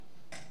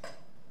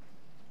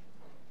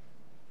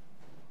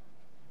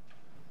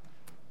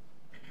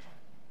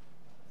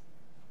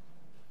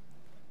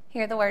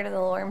Hear the word of the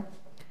Lord.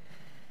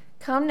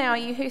 Come now,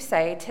 you who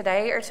say,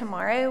 today or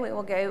tomorrow we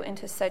will go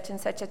into such and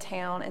such a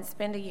town and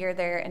spend a year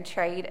there and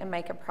trade and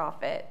make a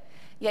profit.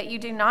 Yet you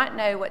do not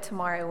know what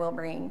tomorrow will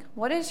bring.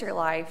 What is your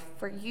life?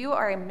 For you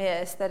are a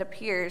mist that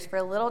appears for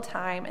a little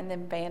time and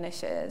then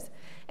vanishes.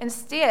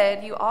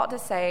 Instead, you ought to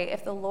say,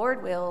 if the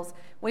Lord wills,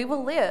 we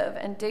will live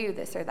and do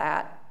this or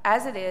that.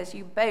 As it is,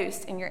 you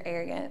boast in your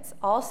arrogance.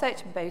 All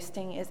such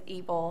boasting is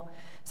evil.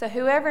 So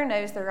whoever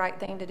knows the right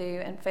thing to do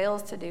and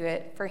fails to do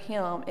it, for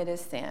him it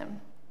is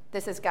sin.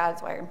 This is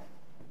God's word.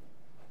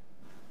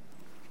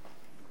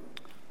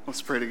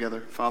 Let's pray together.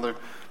 Father,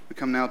 we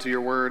come now to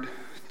your word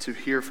to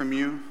hear from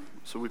you.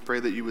 So we pray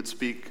that you would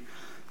speak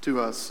to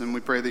us, and we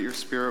pray that your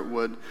Spirit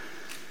would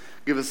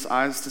give us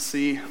eyes to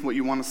see what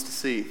you want us to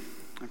see.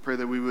 I pray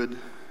that we would,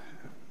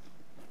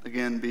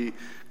 again, be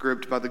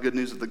gripped by the good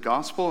news of the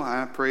gospel.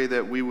 I pray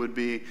that we would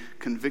be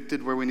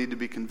convicted where we need to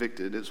be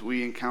convicted. As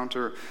we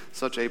encounter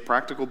such a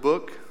practical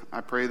book, I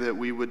pray that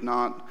we would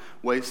not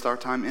waste our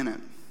time in it.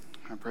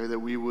 I pray that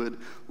we would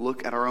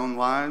look at our own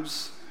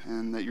lives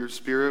and that your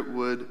Spirit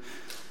would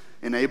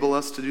enable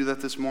us to do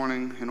that this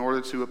morning in order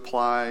to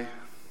apply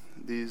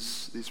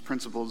these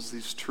principles,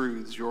 these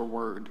truths, your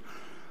word,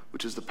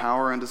 which is the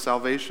power unto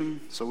salvation.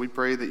 So we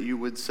pray that you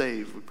would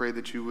save. We pray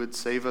that you would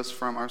save us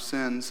from our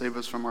sin, save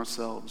us from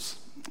ourselves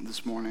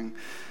this morning.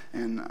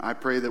 And I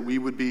pray that we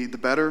would be the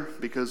better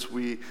because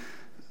we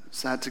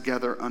sat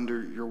together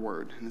under your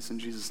word. And it's in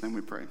Jesus' name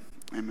we pray.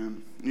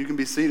 Amen. You can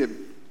be seated.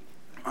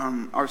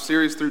 Our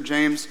series through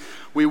James,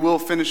 we will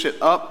finish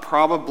it up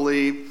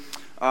probably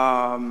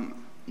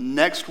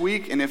next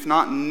week, and if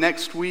not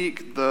next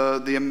week,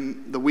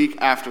 the week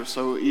after.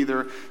 So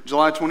either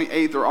July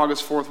 28th or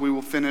August 4th, we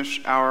will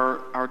finish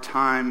our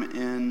time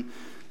in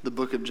the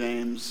book of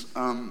James.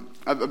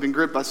 I've been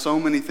gripped by so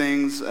many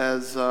things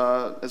as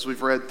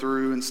we've read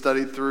through and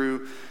studied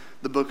through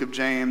the book of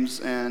James,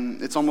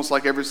 and it's almost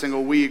like every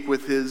single week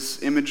with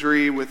his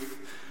imagery, with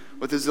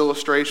his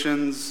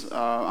illustrations,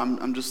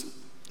 I'm just,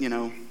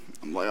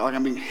 like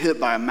I'm being hit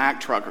by a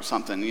Mack truck or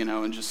something,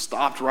 and just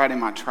stopped right in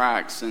my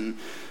tracks. And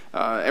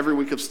every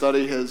week of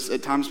study has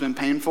at times been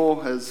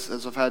painful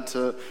as I've had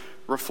to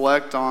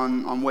reflect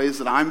on ways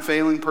that I'm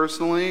failing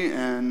personally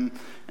and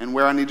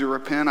where I need to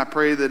repent. I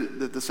pray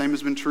that the same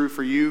has been true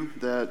for you,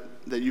 that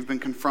you've been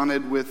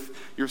confronted with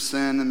your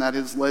sin and that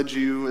has led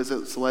you, as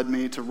it's led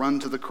me, to run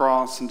to the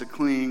cross and to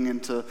cling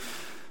and to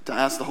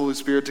ask the Holy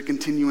Spirit to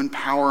continue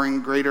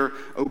empowering greater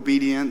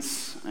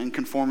obedience and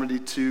conformity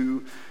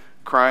to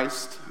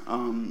Christ.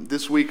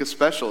 This week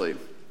especially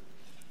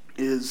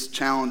is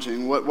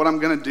challenging. What I'm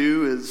going to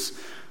do is,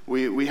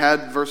 we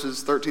had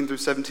verses 13 through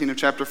 17 of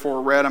chapter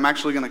 4 read. I'm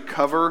actually going to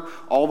cover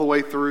all the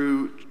way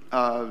through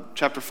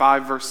chapter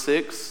 5, verse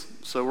 6.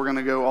 So we're going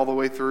to go all the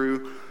way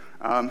through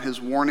his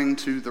warning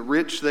to the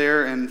rich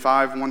there in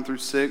 5, 1 through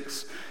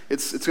 6.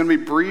 It's going to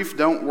be brief,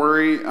 don't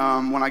worry.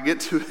 When I get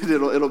to it,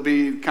 it'll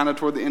be kind of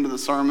toward the end of the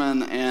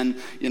sermon.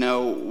 And,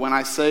 when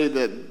I say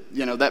that,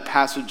 that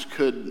passage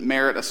could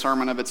merit a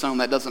sermon of its own,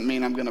 that doesn't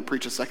mean I'm going to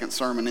preach a second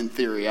sermon in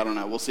theory. I don't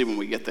know. We'll see when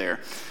we get there.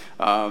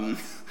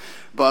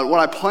 But what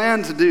I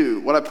plan to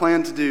do,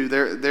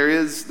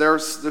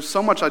 there's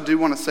so much I do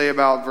want to say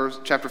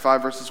about chapter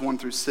 5, verses 1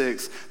 through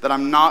 6 that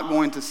I'm not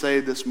going to say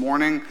this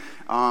morning.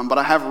 But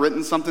I have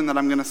written something that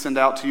I'm going to send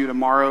out to you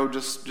tomorrow,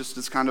 just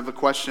as kind of a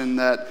question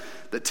that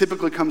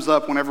typically comes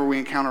up whenever we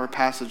encounter a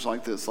passage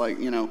like this. Like,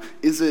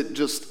 is it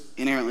just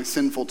inherently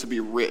sinful to be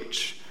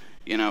rich?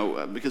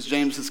 Because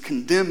James has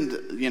condemned,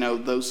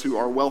 those who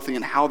are wealthy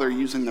and how they're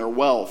using their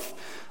wealth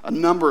a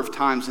number of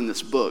times in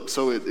this book.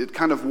 So it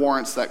kind of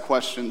warrants that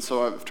question.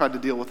 So I've tried to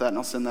deal with that, and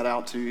I'll send that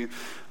out to you.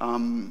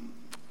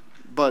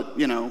 But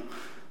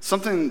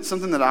something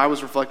that I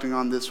was reflecting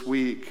on this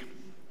week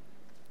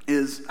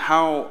is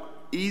how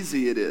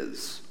easy it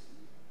is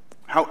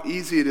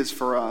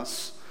for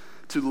us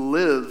to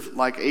live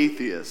like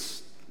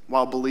atheists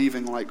while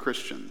believing like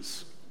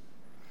Christians.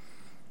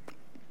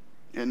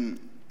 And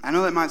I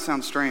know that might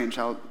sound strange,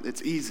 how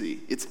it's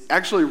easy. It's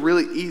actually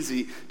really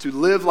easy to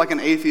live like an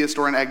atheist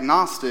or an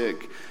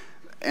agnostic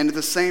and at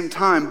the same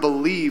time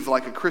believe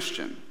like a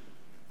Christian.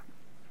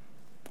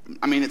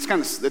 I mean, it's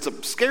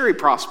a scary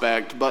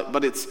prospect,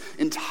 but it's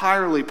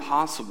entirely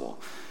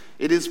possible.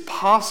 It is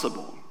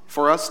possible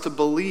for us to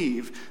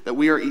believe that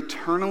we are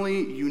eternally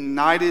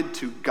united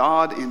to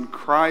God in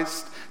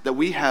Christ, that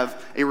we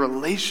have a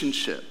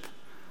relationship,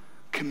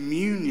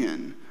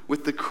 communion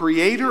with the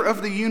creator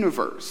of the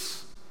universe.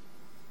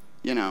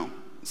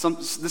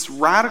 This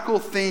radical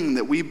thing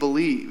that we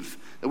believe,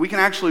 that we can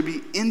actually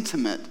be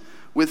intimate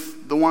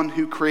with the one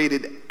who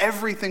created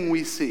everything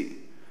we see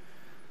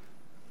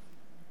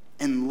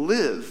and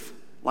live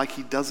like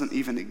he doesn't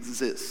even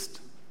exist.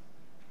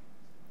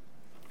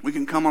 We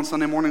can come on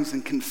Sunday mornings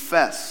and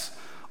confess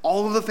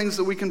all of the things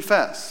that we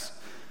confess.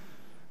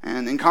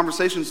 And in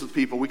conversations with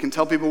people, we can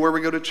tell people where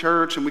we go to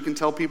church, and we can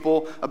tell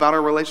people about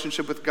our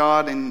relationship with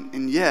God,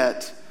 and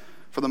yet,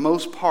 for the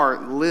most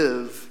part,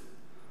 live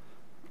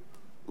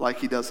like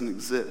he doesn't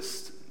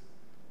exist.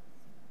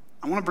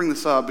 I want to bring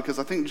this up because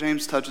I think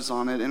James touches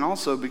on it, and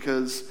also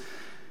because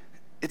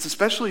it's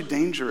especially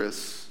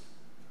dangerous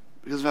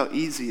because of how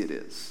easy it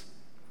is.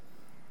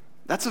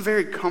 That's a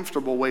very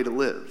comfortable way to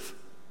live,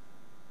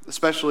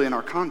 especially in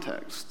our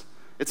context.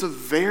 It's a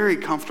very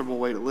comfortable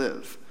way to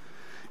live.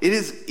 It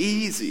is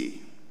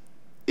easy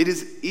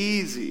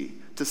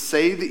to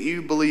say that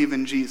you believe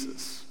in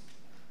Jesus,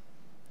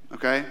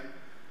 okay?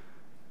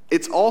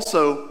 It's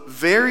also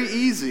very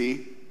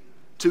easy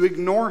to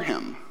ignore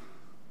him.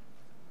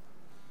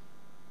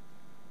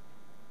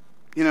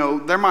 You know,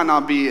 there might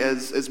not be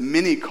as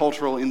many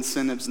cultural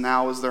incentives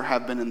now as there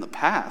have been in the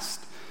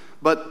past,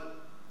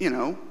 but, you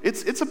know,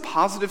 it's a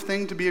positive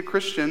thing to be a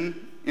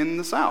Christian in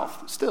the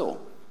South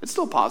still. It's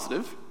still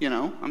positive, you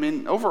know. I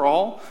mean,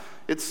 overall,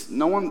 it's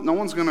no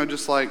one's going to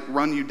just like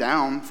run you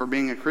down for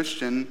being a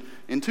Christian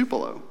in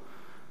Tupelo.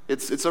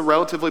 It's a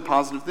relatively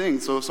positive thing.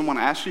 So if someone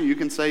asks you, you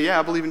can say, yeah,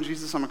 I believe in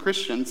Jesus, I'm a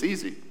Christian. It's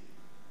easy.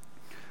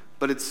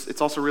 But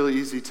it's also really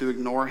easy to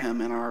ignore him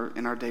in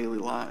our daily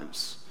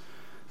lives.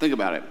 Think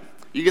about it.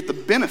 You get the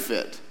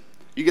benefit.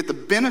 You get the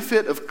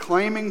benefit of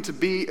claiming to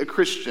be a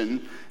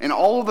Christian and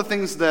all of the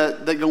things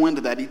that go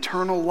into that.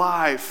 Eternal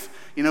life,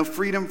 you know,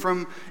 freedom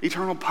from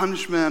eternal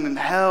punishment and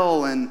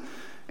hell and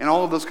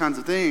all of those kinds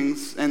of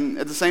things. And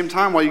at the same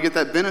time, while you get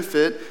that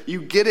benefit, you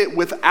get it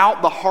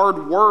without the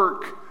hard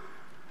work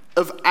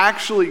of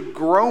actually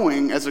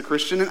growing as a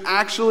Christian and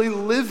actually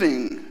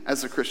living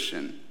as a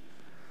Christian.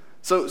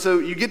 So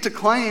you get to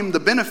claim the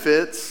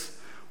benefits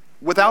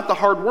without the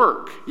hard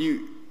work.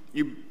 You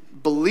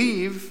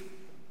believe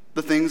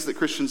the things that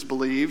Christians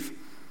believe,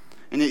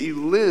 and yet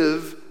you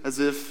live as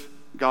if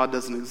God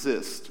doesn't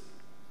exist.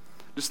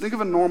 Just think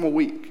of a normal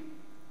week.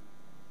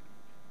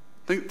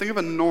 Think of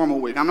a normal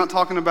week. I'm not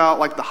talking about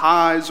like the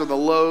highs or the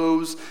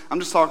lows. I'm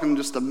just talking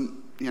just a,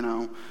 you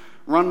know,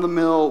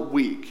 run-of-the-mill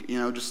week. You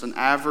know, just an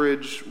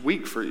average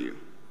week for you.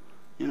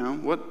 You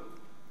know,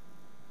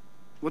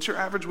 what's your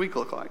average week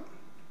look like?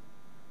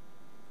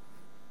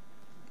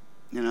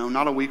 You know,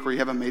 not a week where you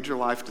have a major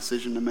life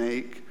decision to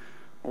make,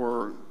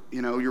 or,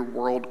 you know, your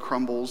world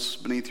crumbles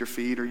beneath your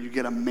feet, or you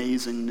get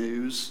amazing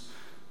news.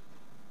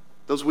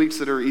 Those weeks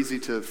that are easy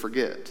to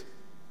forget.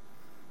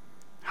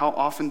 How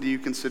often do you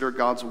consider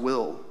God's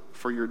will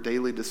for your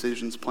daily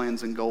decisions,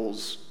 plans, and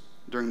goals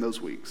during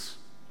those weeks?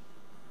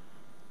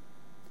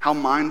 How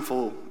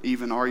mindful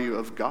even are you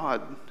of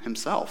God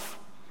himself,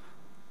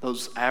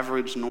 those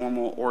average,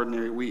 normal,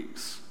 ordinary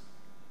weeks?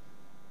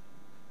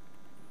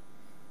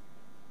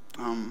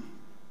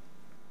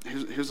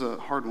 Here's a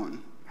hard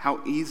one. How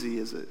easy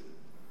is it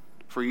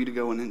for you to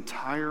go an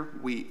entire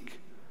week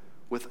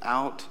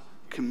without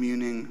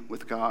communing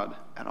with God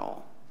at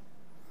all?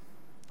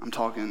 I'm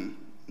talking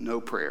no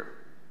prayer,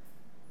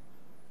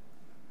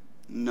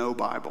 no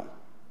Bible,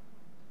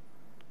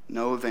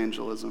 no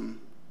evangelism,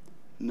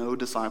 no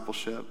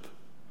discipleship,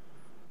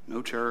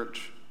 no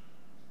church,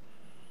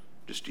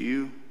 just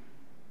you,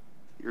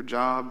 your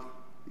job,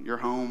 your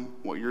home,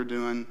 what you're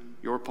doing,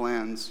 your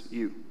plans,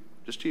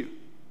 just you.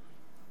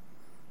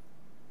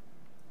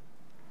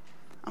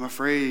 I'm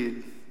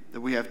afraid that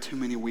we have too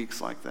many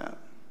weeks like that.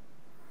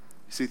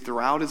 You see,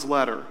 throughout his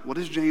letter, what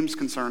is James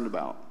concerned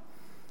about?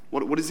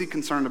 What is he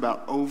concerned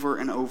about over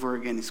and over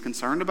again? He's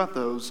concerned about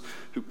those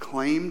who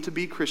claim to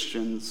be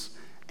Christians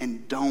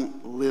and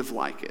don't live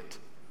like it.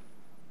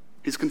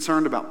 He's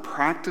concerned about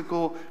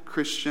practical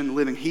Christian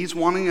living. He's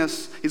wanting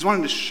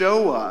to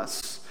show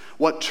us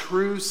what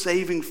true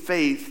saving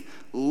faith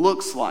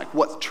looks like,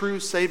 what true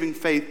saving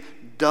faith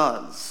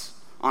does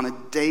on a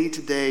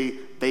day-to-day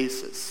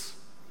basis.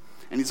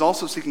 And he's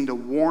also seeking to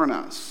warn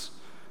us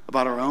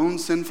about our own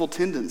sinful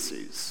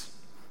tendencies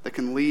that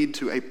can lead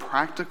to a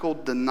practical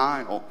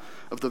denial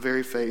of the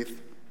very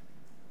faith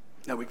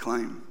that we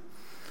claim.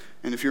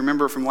 And if you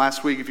remember from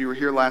last week, if you were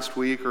here last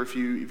week, or if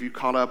you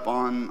caught up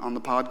on the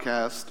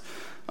podcast,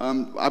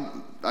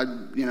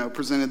 I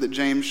presented that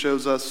James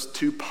shows us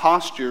two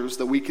postures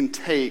that we can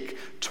take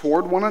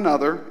toward one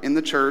another in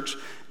the church,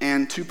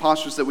 and two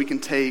postures that we can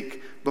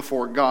take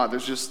before God.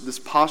 There's just this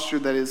posture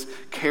that is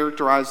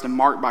characterized and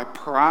marked by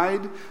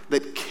pride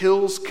that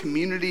kills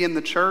community in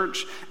the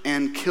church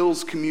and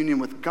kills communion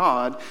with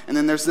God. And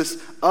then there's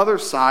this other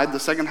side, the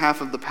second half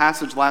of the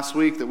passage last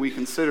week that we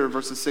considered,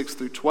 verses 6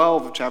 through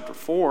 12 of chapter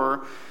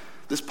 4,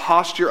 this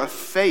posture of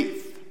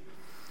faith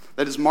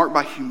that is marked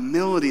by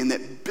humility and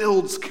that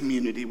builds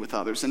community with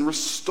others and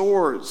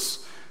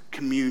restores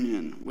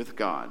communion with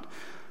God.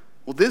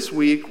 Well, this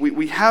week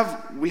we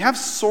have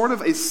sort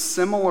of a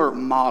similar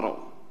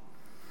model.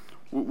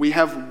 We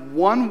have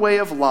one way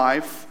of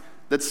life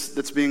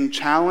that's being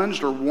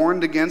challenged or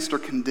warned against or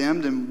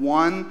condemned, and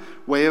one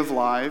way of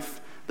life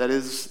that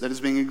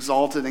is being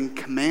exalted and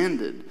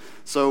commanded.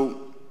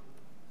 So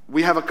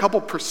we have a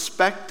couple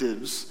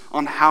perspectives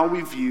on how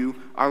we view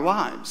our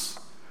lives.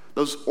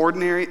 Those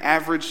ordinary,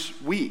 average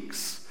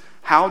weeks.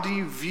 How do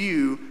you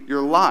view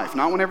your life?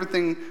 Not when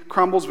everything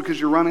crumbles because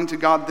you're running to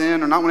God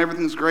then, or not when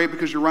everything's great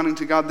because you're running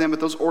to God then, but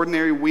those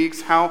ordinary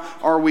weeks, how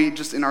are we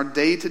just in our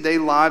day-to-day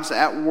lives,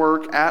 at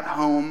work, at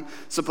home,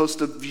 supposed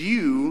to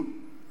view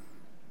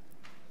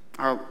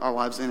our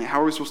lives in it?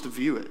 How are we supposed to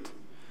view it?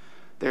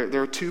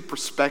 There are two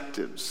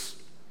perspectives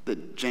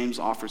that James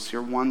offers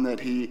here, one that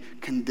he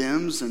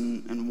condemns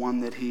and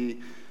one that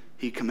he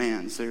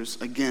commands. There's,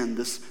 again,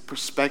 this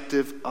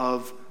perspective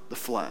of the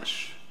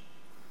flesh.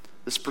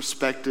 This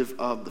perspective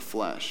of the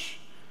flesh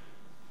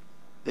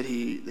that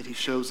he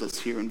shows us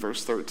here in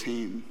verse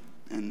 13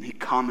 and he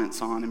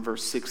comments on in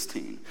verse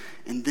 16.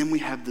 And then we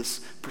have this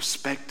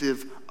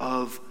perspective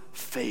of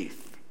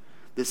faith,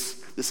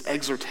 this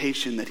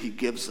exhortation that he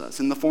gives us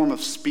in the form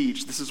of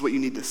speech. This is what you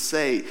need to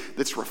say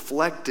that's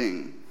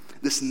reflecting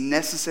this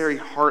necessary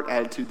heart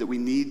attitude that we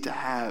need to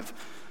have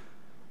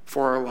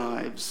for our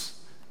lives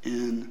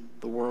in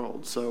the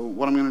world. So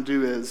what I'm going to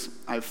do is,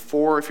 I have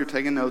four, if you're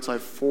taking notes, I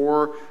have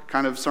four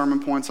kind of sermon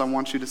points I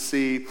want you to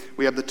see.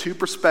 We have the two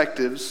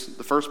perspectives.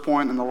 The first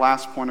point and the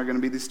last point are going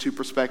to be these two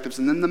perspectives.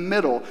 And in the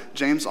middle,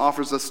 James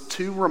offers us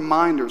two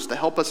reminders to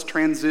help us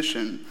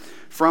transition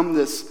from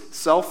this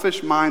selfish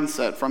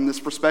mindset, from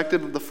this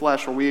perspective of the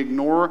flesh where we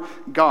ignore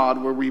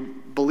God, where we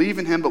believe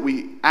in him but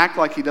we act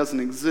like he doesn't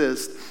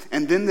exist,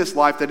 and then this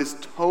life that is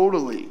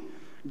totally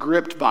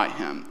gripped by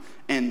him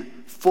and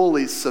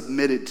fully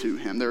submitted to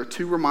him. There are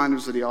two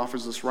reminders that he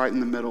offers us right in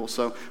the middle.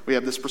 So we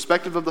have this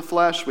perspective of the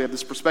flesh, we have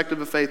this perspective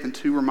of faith, and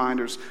two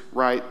reminders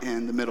right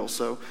in the middle.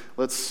 So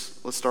let's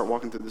start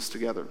walking through this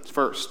together.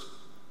 First,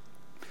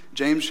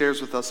 James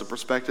shares with us a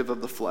perspective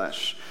of the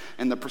flesh.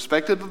 And the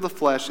perspective of the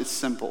flesh is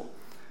simple.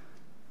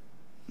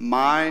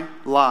 My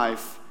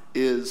life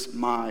is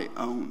my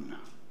own.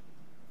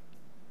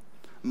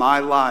 My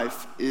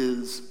life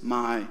is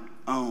my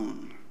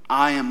own.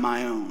 I am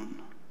my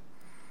own.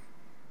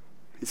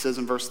 He says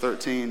in verse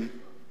 13,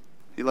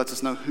 he lets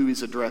us know who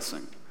he's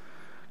addressing.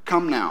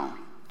 Come now,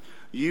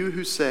 you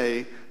who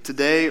say,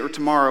 today or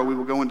tomorrow we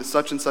will go into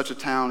such and such a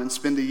town and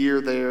spend a year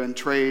there and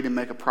trade and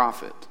make a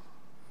profit.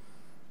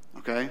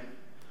 Okay?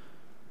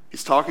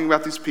 He's talking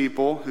about these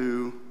people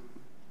who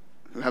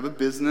have a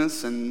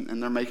business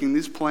and they're making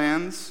these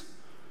plans.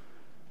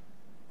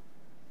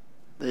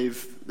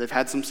 They've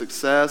had some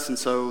success, and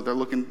so they're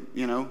looking,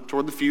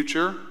 toward the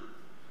future.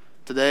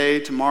 Today,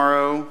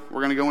 tomorrow,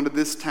 we're going to go into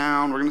this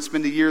town. We're going to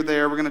spend a year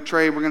there. We're going to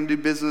trade. We're going to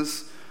do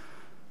business.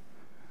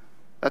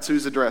 That's who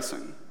he's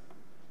addressing.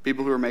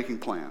 People who are making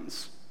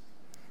plans.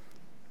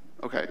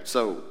 Okay,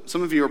 so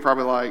some of you are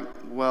probably like,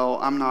 well,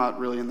 I'm not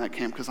really in that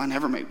camp because I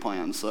never make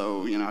plans,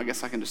 so, I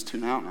guess I can just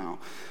tune out now.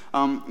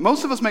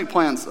 Most of us make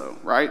plans, though,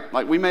 right?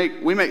 Like we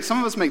make. Some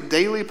of us make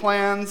daily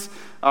plans.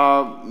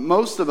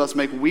 Most of us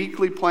make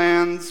weekly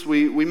plans.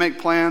 We make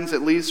plans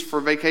at least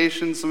for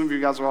vacation. Some of you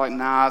guys are like,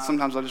 nah,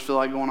 sometimes I just feel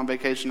like going on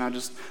vacation. I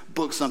just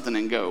book something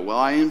and go. Well,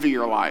 I envy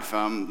your life.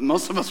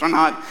 Most of us are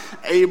not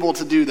able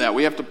to do that.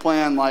 We have to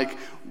plan like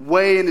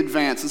way in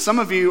advance. And some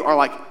of you are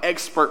like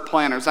expert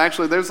planners.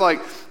 Actually, there's like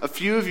a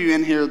few of you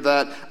in here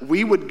that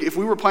if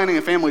we were planning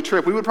a family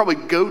trip, we would probably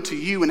go to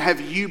you and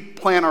have you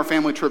plan our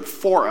family trip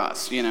for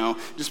us,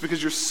 just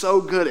because you're so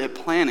good at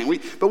planning.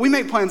 But we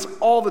make plans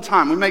all the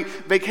time. We make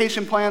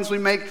vacation plans, we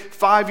make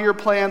 5-year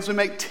plans, we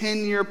make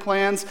 10-year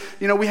plans.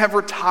 We have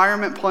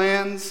retirement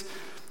plans.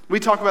 We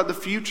talk about the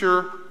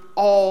future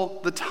all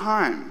the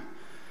time.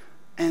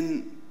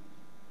 And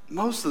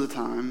most of the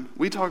time,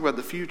 we talk about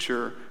the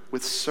future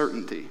with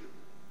certainty.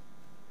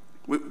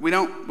 We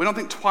don't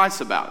think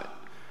twice about it.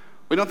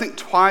 We don't think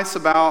twice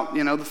about,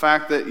 the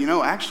fact that,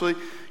 actually,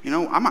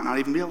 I might not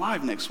even be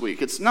alive next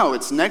week. It's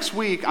next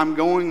week I'm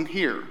going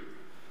here.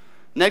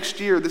 Next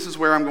year, this is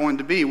where I'm going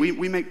to be.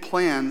 We make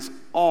plans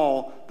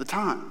all the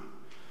time.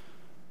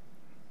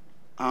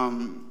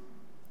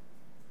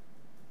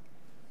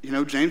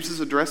 James is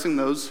addressing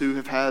those who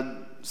have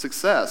had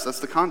success. That's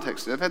the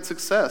context. They've had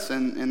success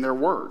in their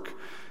work.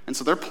 And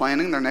so they're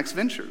planning their next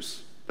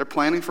ventures. They're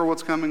planning for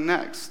what's coming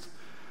next.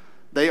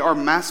 They are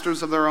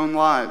masters of their own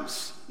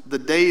lives. The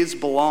days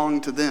belong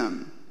to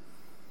them.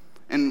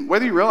 And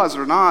whether you realize it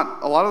or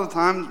not, a lot of the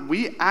time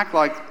we act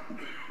like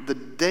the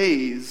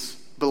days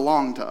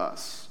belong to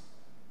us.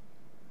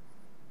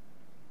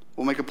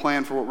 We'll make a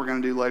plan for what we're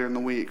going to do later in the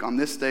week. On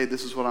this day,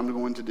 this is what I'm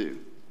going to do.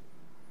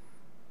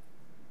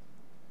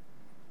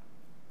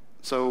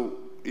 So,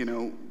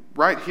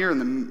 right here in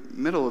the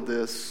middle of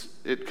this,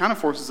 it kind of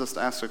forces us to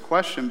ask a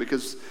question,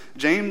 because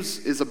James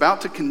is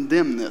about to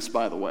condemn this,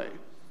 by the way.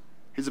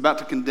 He's about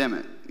to condemn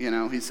it.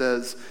 He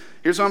says,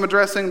 here's what I'm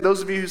addressing.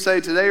 Those of you who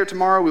say today or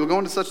tomorrow we will go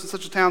into such and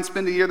such a town,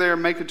 spend a year there,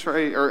 and make a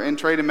trade and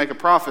trade and make a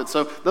profit.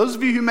 So those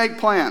of you who make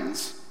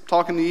plans,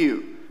 talking to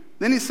you.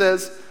 Then he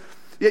says,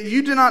 yet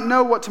you do not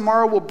know what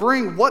tomorrow will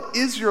bring. What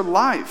is your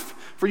life?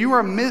 For you are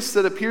a mist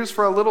that appears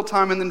for a little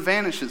time and then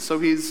vanishes. So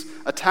he's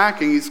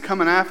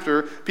coming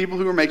after people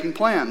who are making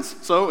plans.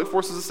 So it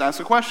forces us to ask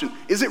a question.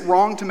 Is it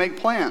wrong to make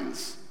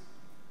plans?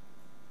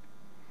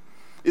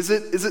 Is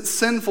it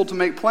sinful to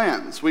make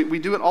plans? We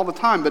do it all the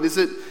time, but is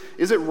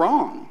it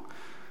wrong?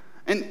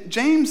 And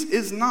James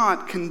is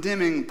not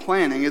condemning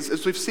planning.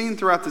 As we've seen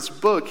throughout this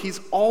book, he's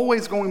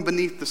always going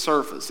beneath the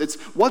surface. It's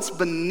what's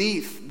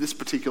beneath this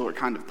particular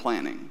kind of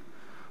planning.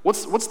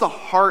 What's the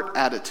heart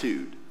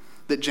attitude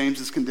that James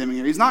is condemning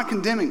here? He's not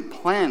condemning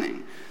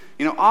planning.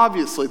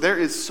 Obviously, there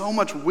is so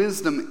much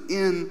wisdom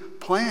in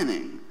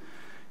planning.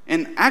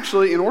 And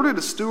actually, in order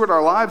to steward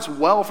our lives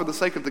well for the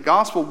sake of the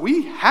gospel,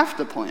 we have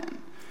to plan.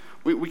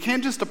 We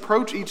can't just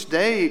approach each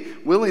day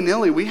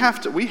willy-nilly. We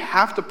have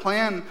to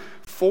plan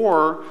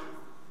for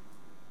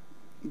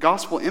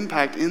gospel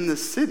impact in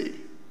this city.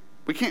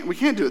 We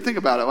can't do it. Think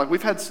about it. Like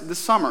we've had this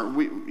summer,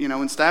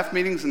 in staff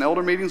meetings and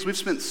elder meetings, we've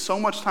spent so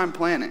much time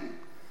planning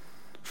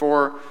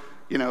for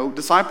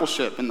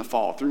discipleship in the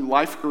fall through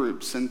life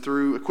groups and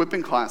through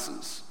equipping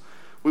classes.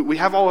 We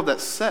have all of that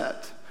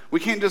set. We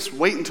can't just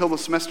wait until the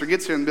semester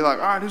gets here and be like,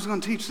 all right, who's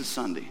going to teach this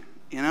Sunday?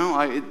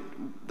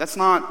 That's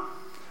not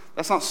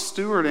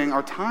stewarding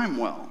our time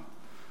well.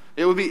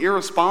 It would be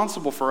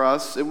irresponsible for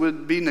us. It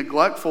would be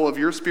neglectful of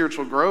your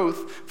spiritual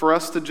growth for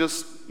us to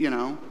just,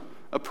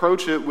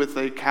 approach it with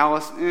a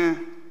callous,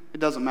 it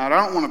doesn't matter.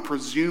 I don't want to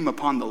presume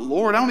upon the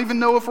Lord. I don't even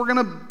know if we're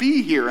going to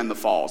be here in the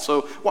fall.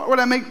 So why would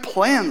I make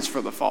plans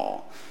for the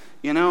fall?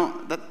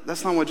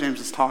 That's not what James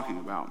is talking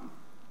about.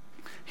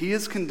 He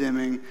is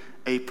condemning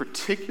a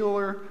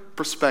particular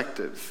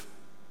perspective,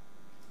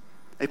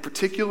 a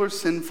particular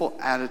sinful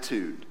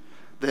attitude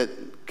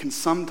that can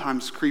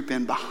sometimes creep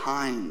in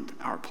behind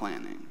our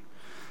planning.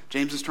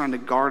 James is trying to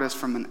guard us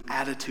from an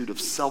attitude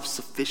of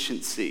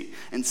self-sufficiency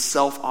and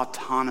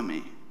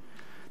self-autonomy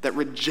that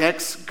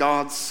rejects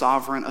God's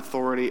sovereign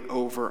authority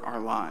over our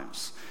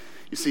lives.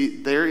 You see,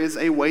 there is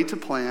a way to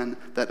plan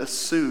that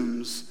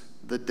assumes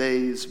the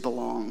days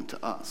belong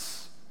to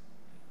us.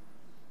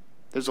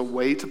 There's a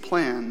way to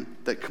plan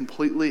that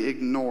completely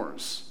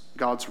ignores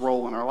God's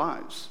role in our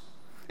lives.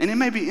 And it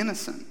may be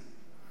innocent.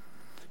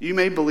 You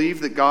may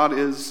believe that God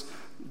is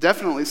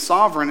definitely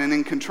sovereign and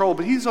in control,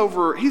 but he's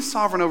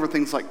sovereign over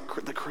things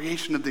like the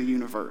creation of the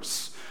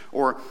universe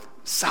or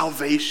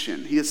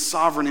salvation. He is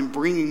sovereign in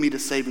bringing me to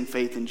saving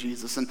faith in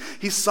Jesus, and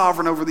he's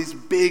sovereign over these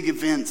big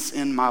events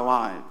in my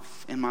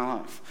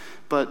life.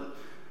 But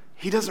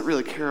he doesn't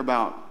really care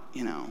about,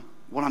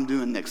 what I'm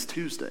doing next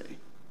Tuesday.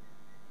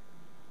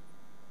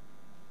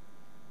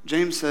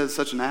 James says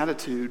such an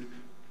attitude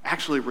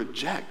actually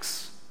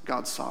rejects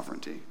God's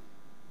sovereignty.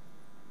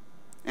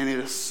 And it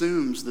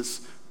assumes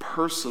this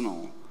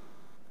personal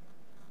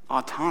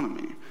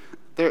autonomy.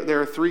 There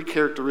are three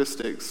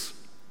characteristics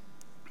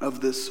of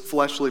this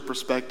fleshly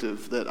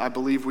perspective that I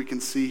believe we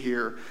can see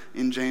here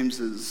in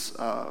James's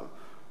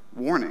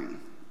warning.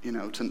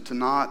 To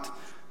not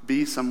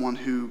be someone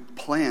who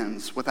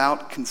plans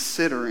without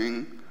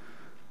considering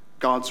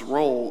God's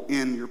role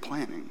in your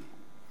planning.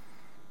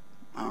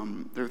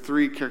 There are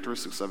three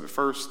characteristics of it.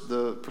 First,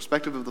 the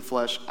perspective of the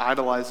flesh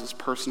idolizes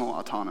personal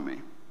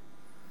autonomy.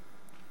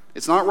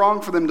 It's not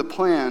wrong for them to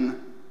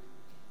plan,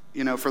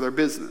 for their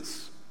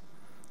business.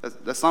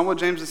 That's not what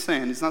James is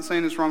saying. He's not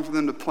saying it's wrong for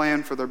them to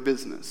plan for their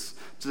business.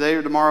 Today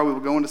or tomorrow we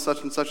will go into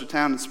such and such a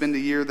town and spend a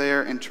year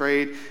there and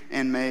trade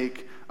and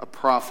make a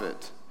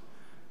profit.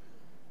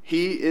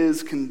 He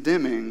is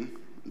condemning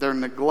their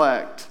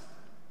neglect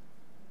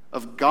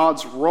of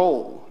God's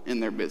role in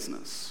their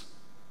business.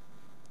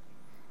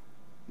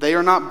 They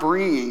are not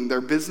bringing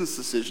their business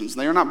decisions.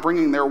 They are not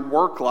bringing their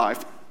work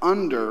life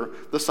under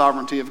the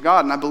sovereignty of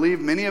God. And I believe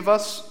many of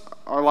us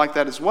are like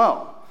that as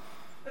well.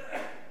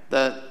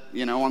 That,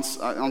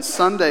 on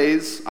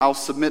Sundays, I'll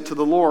submit to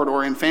the Lord,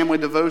 or in family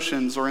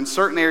devotions, or in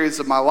certain areas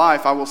of my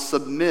life, I will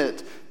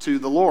submit to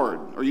the Lord.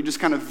 Or you just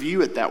kind of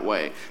view it that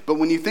way. But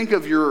when you think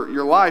of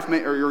your life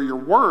or your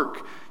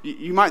work,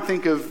 you might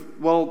think of,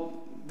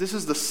 well, this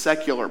is the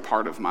secular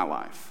part of my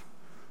life.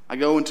 I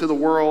go into the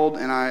world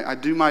and I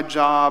do my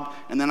job,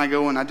 and then I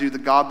go and I do the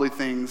godly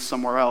things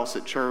somewhere else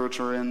at church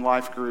or in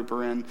life group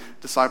or in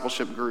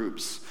discipleship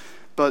groups.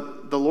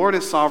 But the Lord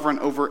is sovereign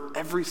over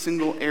every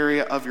single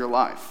area of your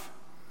life.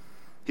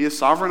 He is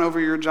sovereign over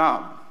your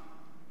job.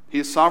 He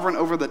is sovereign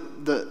over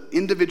the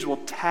individual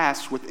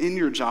tasks within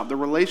your job, the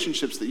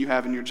relationships that you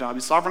have in your job.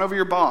 He's sovereign over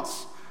your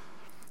boss.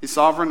 He's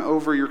sovereign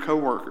over your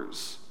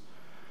coworkers.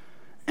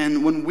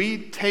 And when we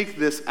take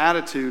this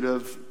attitude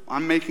of,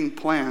 I'm making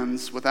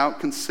plans without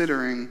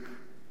considering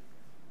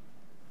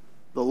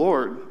the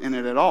Lord in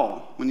it at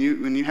all, when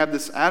you have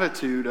this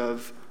attitude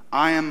of,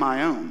 I am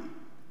my own,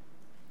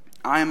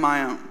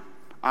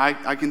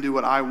 I can do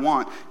what I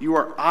want, you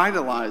are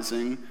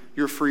idolizing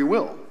your free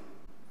will.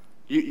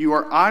 You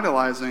are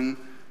idolizing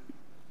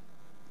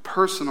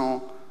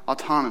personal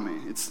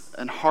autonomy. It's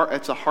a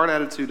hard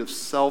attitude of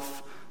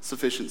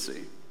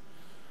self-sufficiency.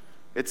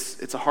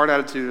 It's a hard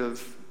attitude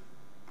of,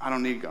 I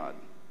don't need God.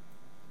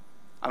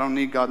 I don't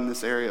need God in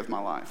this area of my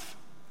life.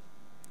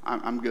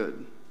 I'm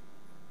good.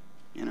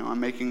 I'm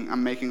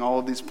making all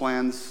of these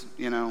plans,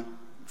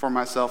 for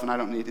myself, and I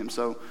don't need him.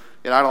 So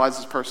it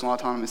idolizes personal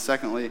autonomy.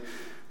 Secondly,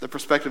 the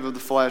perspective of the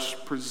flesh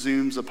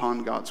presumes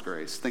upon God's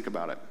grace. Think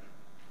about it.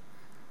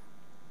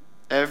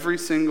 Every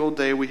single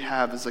day we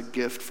have is a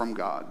gift from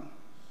God.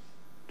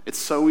 It's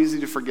so easy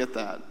to forget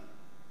that.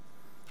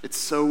 It's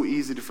so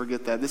easy to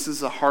forget that. This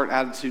is a heart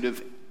attitude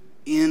of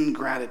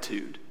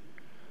ingratitude.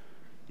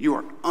 You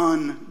are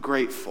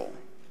ungrateful.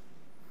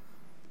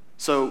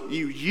 So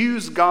you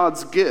use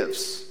God's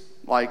gifts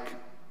like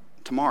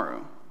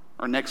tomorrow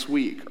or next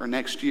week or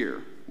next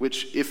year,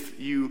 which if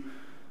you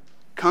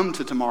come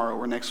to tomorrow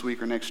or next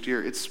week or next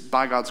year, it's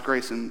by God's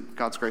grace and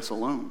God's grace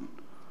alone.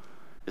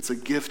 It's a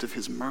gift of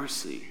his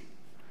mercy.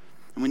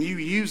 And when you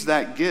use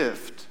that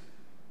gift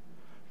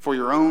for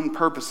your own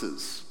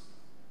purposes,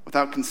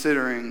 without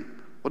considering,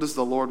 what does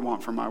the Lord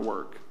want for my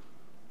work?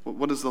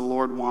 What does the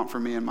Lord want for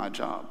me in my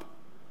job?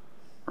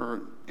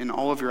 Or in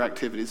all of your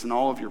activities and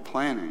all of your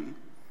planning,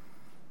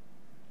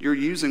 you're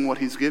using what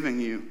he's giving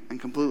you and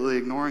completely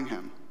ignoring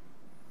him.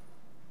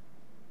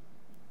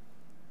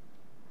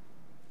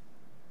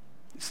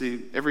 You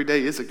see, every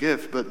day is a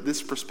gift, but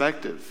this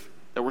perspective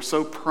that we're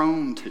so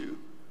prone to,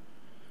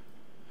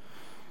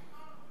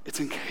 it's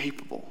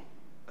incapable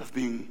of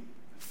being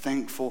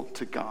thankful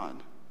to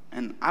God.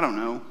 And I don't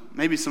know,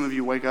 maybe some of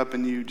you wake up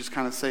and you just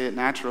kind of say it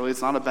naturally.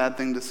 It's not a bad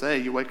thing to say.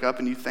 You wake up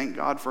and you thank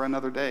God for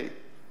another day.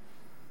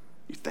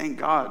 You thank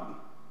God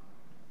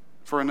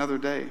for another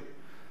day.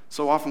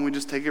 So often we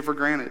just take it for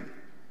granted.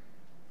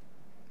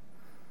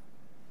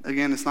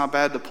 Again, it's not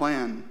bad to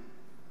plan.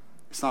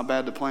 It's not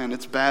bad to plan.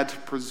 It's bad to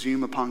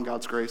presume upon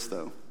God's grace,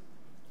 though.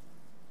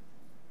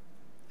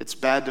 It's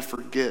bad to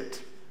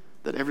forget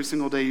that every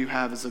single day you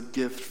have is a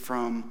gift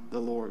from the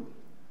Lord.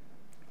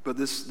 But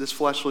this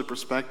fleshly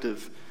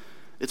perspective,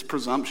 it's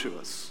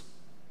presumptuous.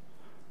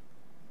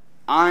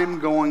 I'm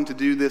going to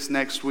do this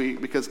next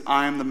week because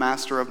I'm the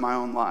master of my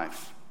own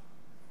life.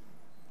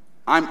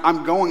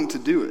 I'm going to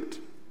do it.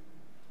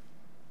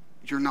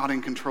 You're not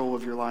in control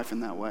of your life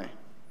in that way.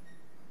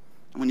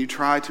 When you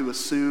try to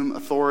assume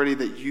authority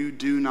that you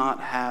do not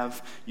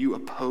have, you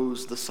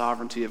oppose the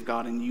sovereignty of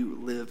God and you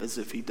live as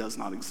if he does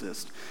not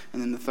exist.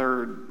 And then the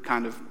third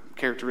kind of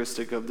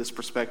characteristic of this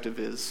perspective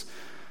is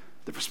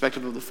the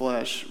perspective of the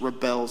flesh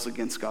rebels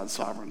against God's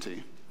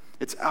sovereignty.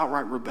 It's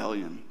outright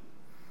rebellion.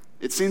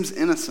 It seems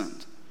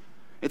innocent.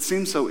 It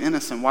seems so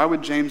innocent. Why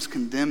would James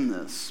condemn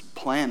this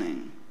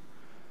planning?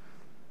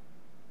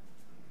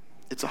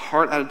 It's a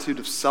heart attitude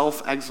of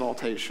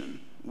self-exaltation.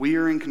 We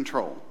are in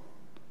control.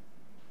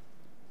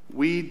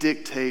 We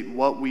dictate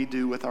what we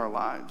do with our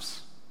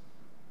lives.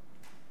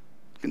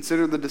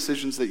 Consider the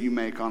decisions that you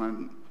make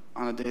on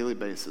a daily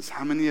basis.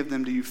 How many of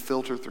them do you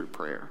filter through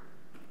prayer?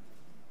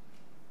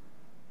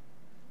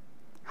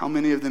 How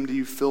many of them do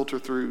you filter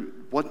through,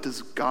 what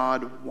does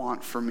God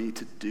want for me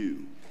to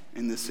do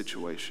in this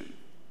situation?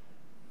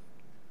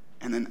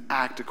 And then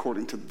act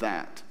according to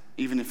that,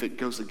 even if it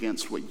goes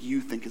against what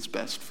you think is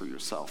best for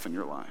yourself and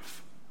your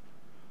life.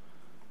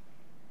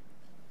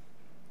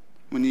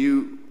 When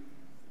you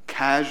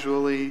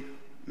casually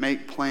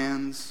make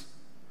plans,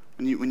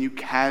 when you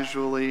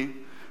casually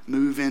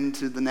move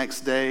into the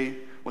next day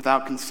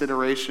without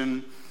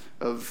consideration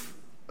of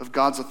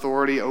God's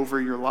authority over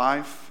your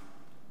life,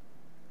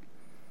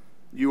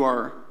 you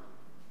are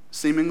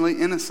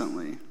seemingly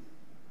innocently,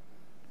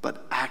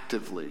 but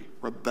actively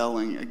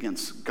rebelling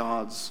against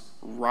God's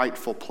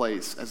rightful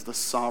place as the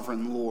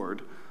sovereign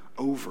Lord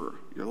over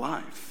your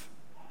life.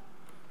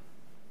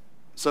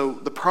 So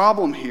the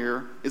problem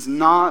here is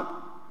not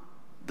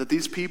that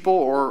these people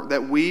or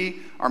that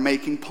we are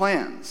making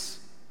plans.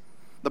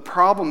 The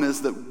problem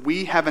is that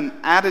we have an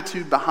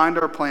attitude behind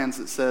our plans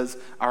that says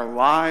our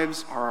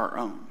lives are our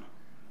own.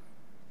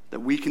 That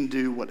we can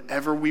do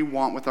whatever we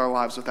want with our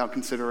lives without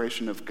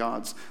consideration of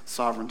God's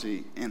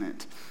sovereignty in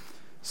it.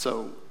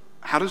 So,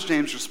 how does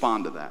James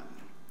respond to that?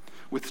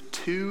 With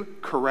two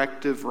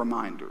corrective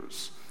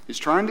reminders. He's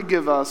trying to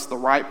give us the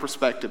right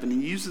perspective, and he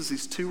uses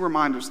these two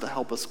reminders to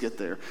help us get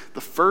there.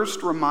 The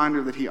first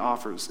reminder that he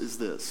offers is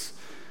this: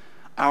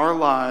 our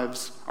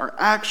lives are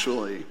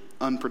actually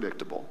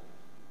unpredictable.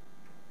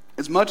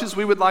 As much as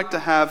we would like to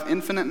have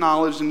infinite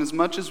knowledge, and as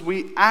much as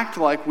we act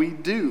like we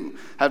do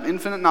have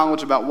infinite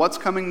knowledge about what's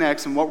coming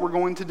next and what we're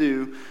going to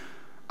do,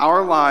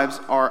 our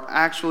lives are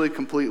actually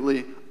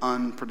completely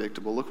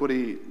unpredictable. Look what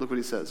he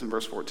says in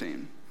verse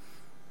 14.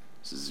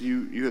 He says,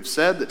 you have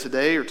said that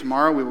today or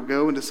tomorrow we will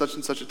go into such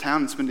and such a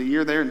town and spend a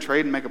year there and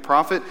trade and make a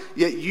profit,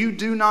 yet you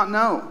do not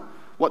know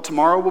what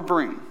tomorrow will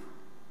bring.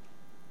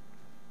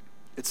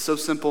 It's so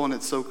simple and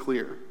it's so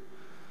clear.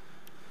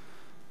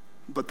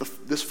 But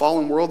this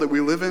fallen world that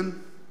we live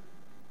in,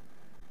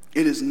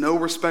 it is no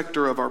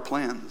respecter of our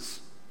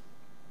plans.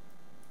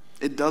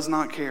 It does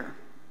not care.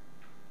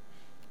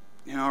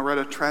 You know, I read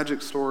a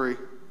tragic story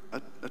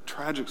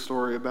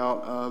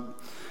about a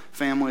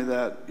family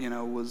that,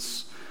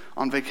 was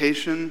on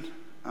vacation,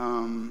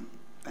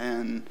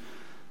 and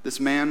this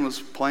man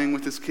was playing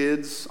with his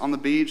kids on the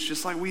beach,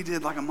 just like we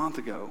did like a month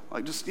ago.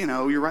 Like just,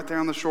 you're right there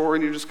on the shore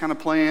and you're just kind of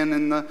playing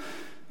in the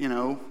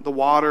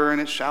water,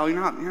 and it's shallow. You're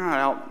not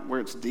out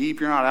where it's deep.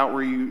 You're not out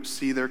where you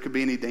see there could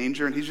be any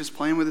danger. And he's just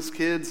playing with his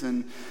kids,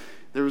 and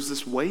there was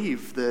this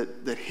wave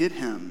that hit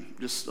him.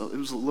 It was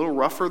a little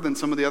rougher than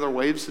some of the other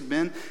waves had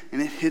been,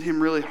 and it hit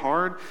him really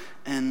hard,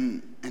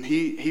 and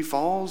he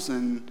falls,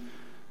 and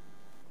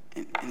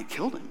it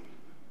killed him.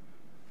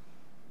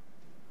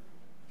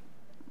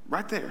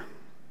 Right there.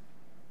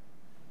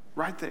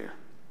 Right there.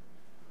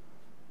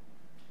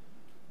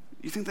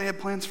 You think they had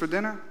plans for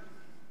dinner?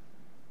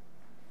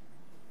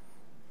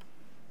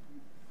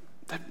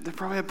 They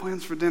probably had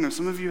plans for dinner.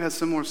 Some of you had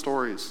similar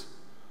stories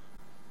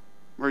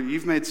where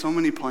you've made so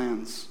many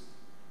plans.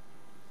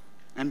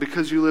 And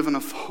because you live in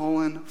a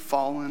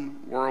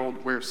fallen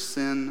world where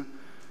sin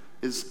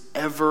is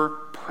ever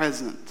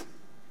present,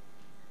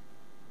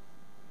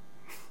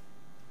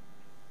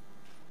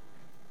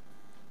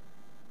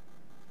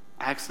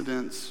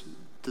 accidents,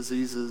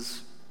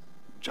 diseases,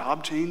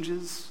 job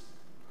changes,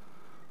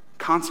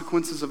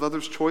 consequences of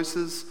others'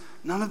 choices,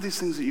 none of these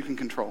things that you can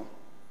control.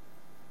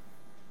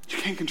 You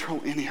can't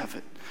control any of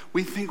it.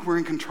 We think we're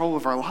in control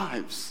of our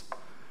lives.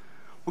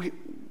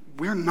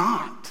 We're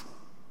not.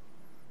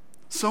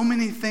 So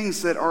many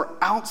things that are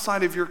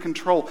outside of your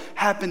control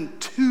happen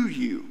to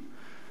you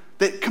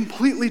that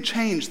completely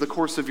change the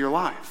course of your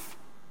life.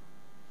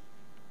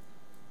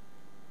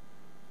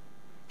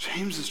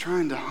 James is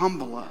trying to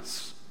humble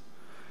us.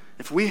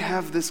 If we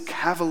have this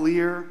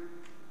cavalier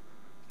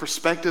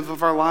perspective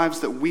of our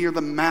lives, that we are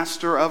the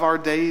master of our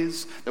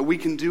days, that we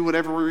can do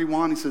whatever we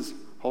want, he says,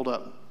 hold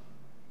up.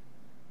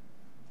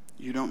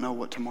 You don't know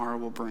what tomorrow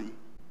will bring.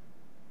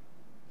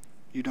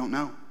 You don't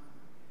know.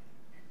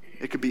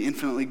 It could be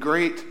infinitely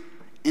great,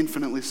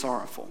 infinitely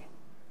sorrowful.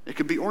 It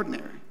could be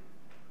ordinary.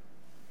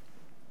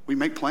 We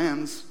make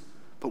plans,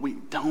 but we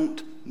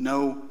don't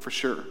know for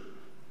sure.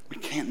 We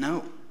can't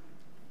know.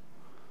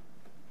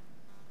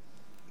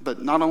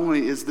 But not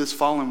only is this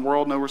fallen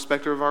world no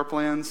respecter of our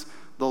plans,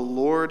 the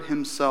Lord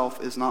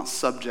himself is not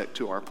subject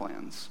to our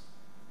plans.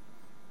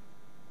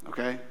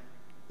 Okay?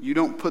 You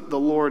don't put the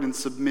Lord in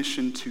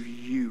submission to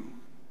you.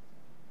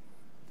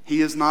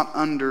 He is not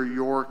under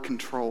your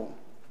control.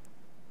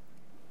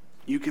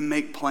 You can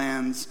make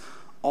plans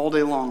all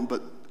day long,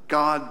 but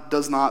God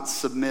does not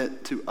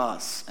submit to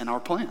us and our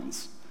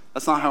plans.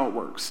 That's not how it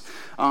works.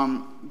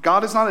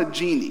 God is not a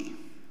genie.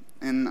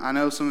 And I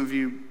know some of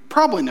you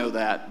probably know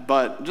that,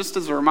 but just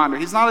as a reminder,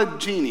 he's not a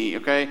genie,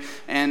 okay?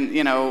 And,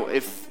 you know,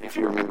 if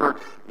you remember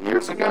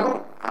years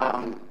ago, all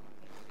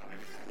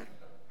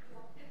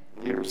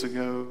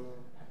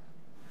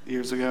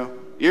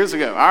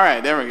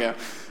right, there we go.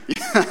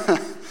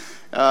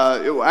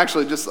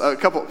 Actually, just a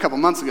couple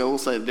months ago, we'll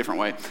say it a different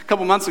way. A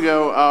couple months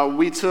ago,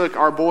 we took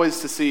our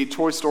boys to see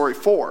Toy Story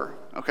 4,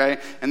 okay?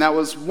 And that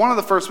was one of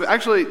the first,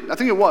 actually, I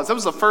think it was. That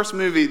was the first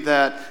movie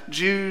that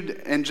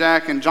Jude and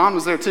Jack, and John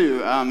was there too.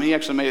 He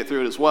actually made it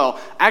through it as well.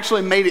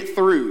 Actually made it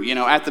through,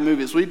 at the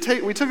movies. We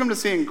took them to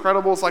see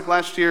Incredibles like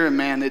last year, and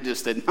man, it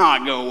just did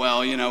not go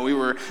well. We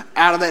were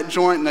out of that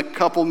joint in a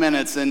couple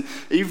minutes, and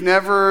you've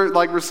never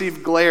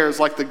received glares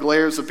like the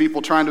glares of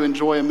people trying to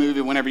enjoy a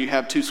movie whenever you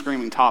have two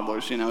screaming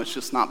toddlers. It's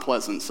just not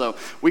pleasant. So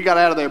we got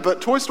out of there.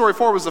 But Toy Story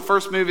 4 was the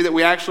first movie that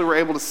we actually were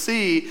able to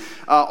see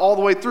all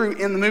the way through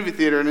in the movie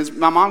theater.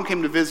 And my mom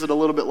came to visit a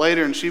little bit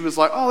later, and she was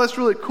like, oh, that's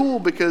really cool,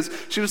 because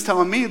she was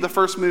telling me the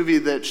first movie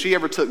that she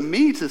ever took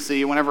me to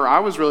see whenever I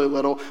was really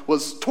little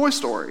was Toy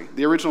Story,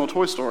 the original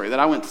Toy Story that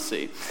I went to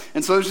see.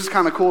 And so it was just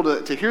kind of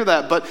cool to hear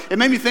that. But it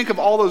made me think of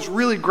all those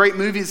really great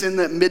movies in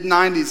the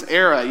mid-'90s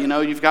era.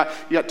 You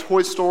got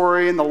Toy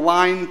Story and The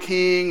Lion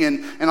King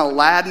and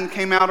Aladdin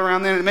came out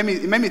around then. It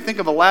made me think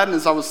of Aladdin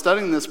as I was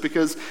studying this,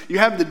 because you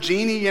have the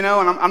genie, and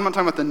I'm not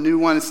talking about the new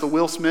one. It's the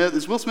Will Smith.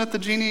 Is Will Smith the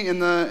genie in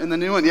the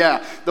new one?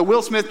 Yeah, the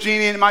Will Smith genie.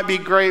 And it might be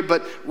great,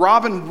 but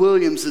Robin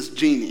Williams is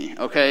genie.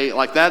 Okay,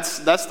 that's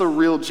the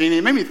real genie.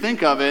 It made me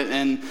think of it,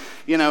 and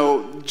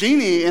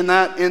Genie in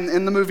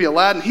the movie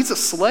Aladdin, he's a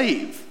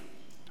slave,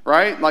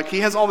 right? He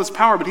has all this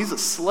power, but he's a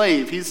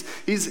slave.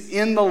 He's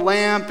in the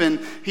lamp,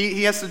 and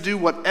he has to do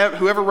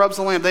whoever rubs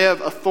the lamp. They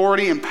have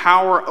authority and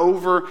power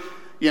over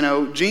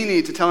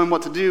Genie to tell him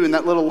what to do. And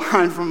that little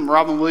line from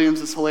Robin Williams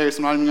is hilarious.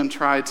 I'm not even going to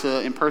try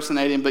to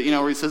impersonate him, but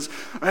where he says,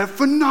 I have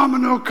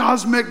phenomenal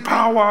cosmic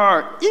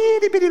power,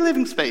 itty bitty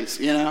living space,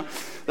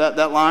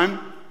 that line.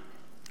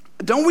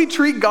 Don't we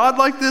treat God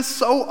like this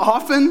so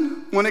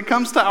often when it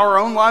comes to our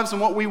own lives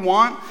and what we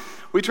want?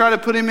 We try to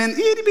put him in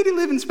itty bitty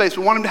living space.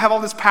 We want him to have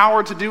all this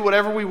power to do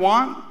whatever we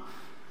want.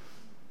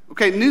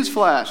 Okay,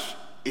 newsflash.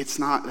 That's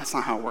not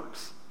how it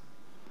works.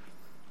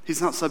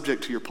 He's not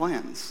subject to your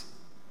plans.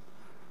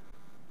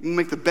 You can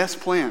make the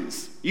best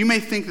plans. You may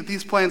think that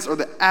these plans are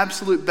the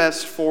absolute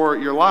best for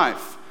your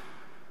life.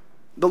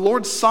 The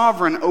Lord's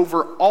sovereign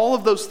over all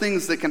of those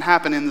things that can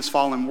happen in this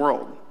fallen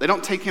world. They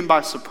don't take him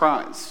by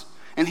surprise.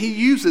 And he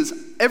uses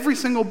every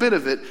single bit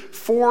of it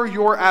for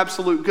your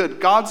absolute good.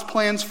 God's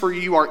plans for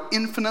you are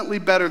infinitely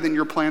better than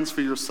your plans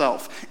for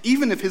yourself,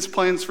 even if his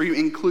plans for you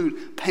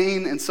include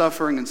pain and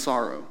suffering and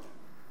sorrow.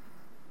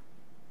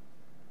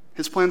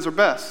 His plans are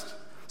best.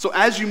 So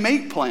as you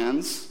make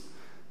plans,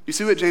 you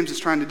see what James is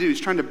trying to do?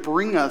 He's trying to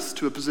bring us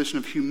to a position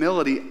of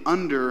humility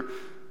under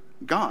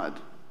God.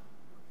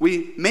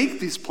 We make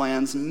these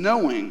plans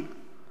knowing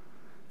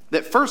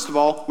that, first of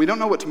all, we don't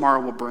know what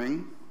tomorrow will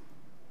bring.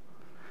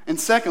 And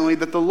secondly,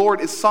 that the Lord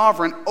is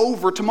sovereign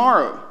over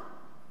tomorrow.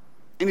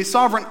 And he's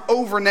sovereign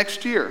over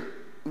next year.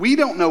 We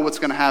don't know what's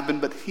going to happen,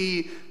 but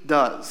he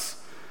does.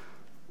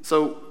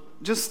 So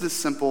just this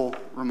simple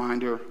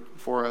reminder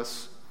for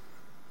us.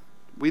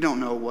 We don't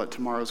know what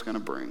tomorrow's going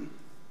to bring.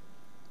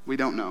 We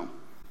don't know.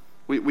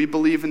 We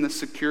believe in the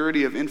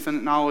security of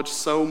infinite knowledge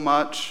so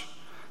much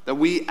that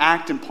we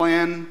act and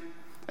plan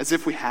as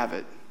if we have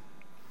it.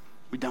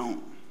 We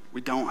don't.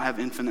 We don't have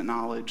infinite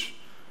knowledge.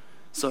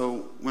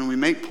 So when we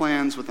make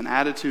plans with an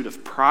attitude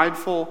of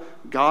prideful,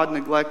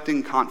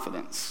 God-neglecting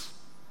confidence,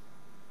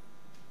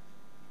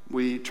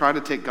 we try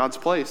to take God's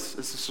place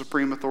as the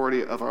supreme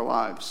authority of our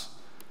lives.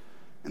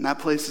 And that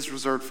place is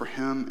reserved for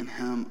Him and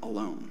Him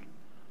alone.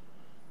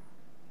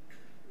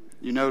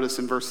 You notice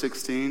in verse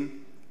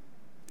 16,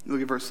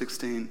 look at verse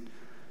 16.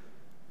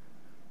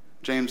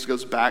 James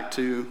goes back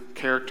to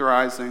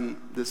characterizing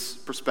this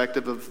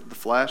perspective of the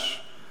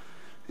flesh.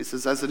 He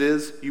says, as it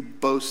is, you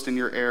boast in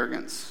your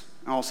arrogance.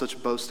 All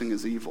such boasting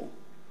is evil.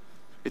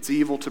 It's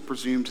evil to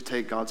presume to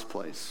take God's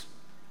place.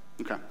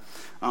 Okay,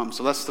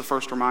 so that's the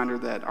first reminder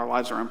that our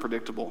lives are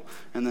unpredictable.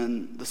 And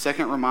then the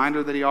second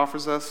reminder that he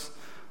offers us,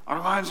 our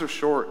lives are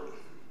short.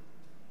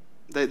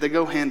 They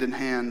go hand in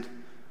hand.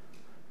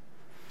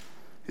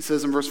 He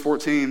says in verse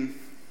 14,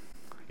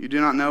 you do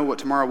not know what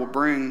tomorrow will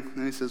bring.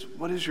 And he says,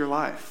 what is your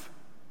life?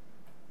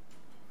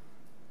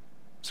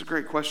 It's a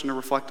great question to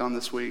reflect on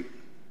this week.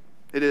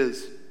 It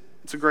is.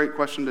 It's a great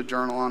question to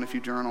journal on if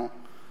you journal,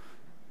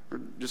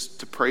 or just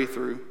to pray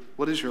through.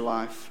 What is your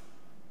life?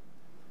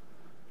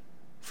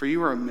 For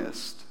you are a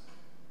mist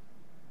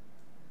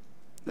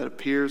that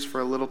appears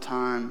for a little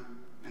time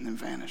and then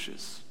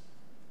vanishes.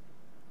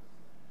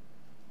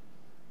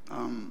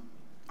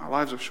 Our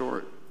lives are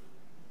short.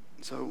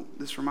 So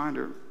this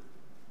reminder,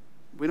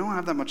 we don't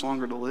have that much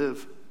longer to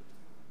live.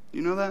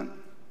 You know that?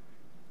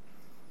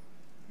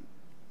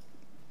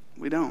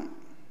 We don't.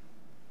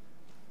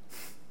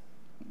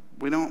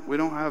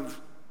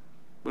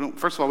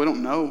 First of all, we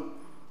don't know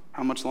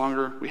how much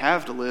longer we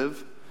have to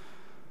live.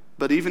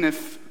 But even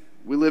if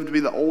we live to be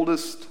the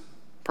oldest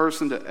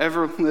person to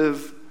ever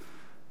live,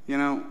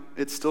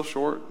 it's still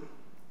short.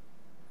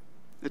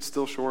 It's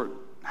still short.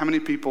 How many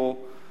people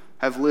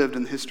have lived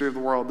in the history of the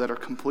world that are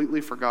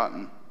completely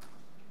forgotten?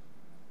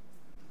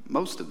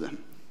 Most of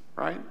them,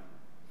 right?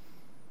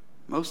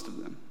 Most of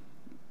them.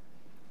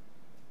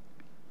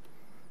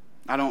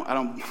 I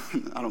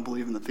don't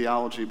believe in the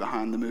theology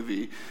behind the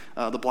movie,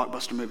 the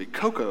blockbuster movie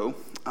Coco.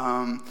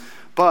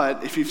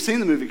 But if you've seen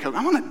the movie Coco,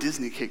 I'm on a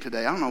Disney kick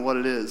today. I don't know what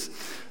it is.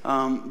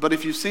 But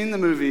if you've seen the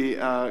movie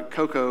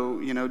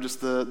Coco,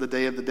 just the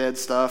Day of the Dead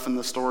stuff and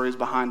the stories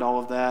behind all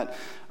of that,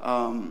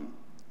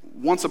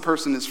 once a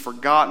person is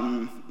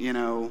forgotten,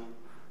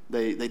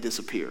 they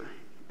disappear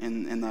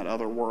in that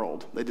other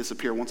world. They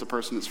disappear once a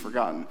person is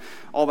forgotten.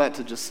 All that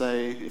to just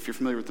say, if you're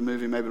familiar with the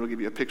movie, maybe it'll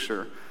give you a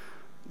picture.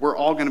 We're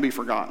all going to be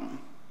forgotten.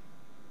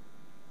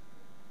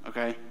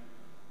 Okay?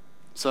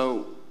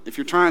 So if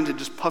you're trying to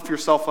just puff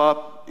yourself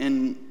up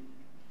in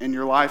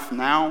your life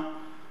now,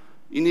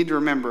 you need to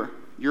remember,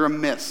 you're a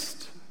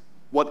mist.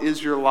 What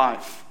is your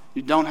life?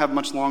 You don't have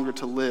much longer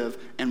to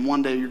live, and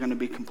one day you're going to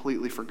be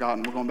completely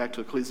forgotten. We're going back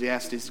to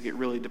Ecclesiastes to get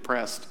really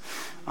depressed.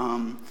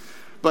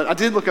 But I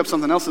did look up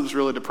something else that was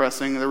really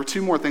depressing. There were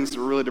two more things that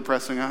were really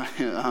depressing.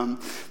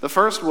 The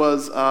first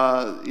was,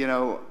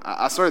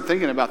 I started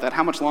thinking about that.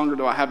 How much longer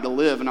do I have to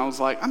live? And I was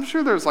like, I'm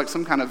sure there's like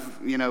some kind of,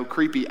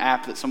 creepy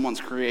app that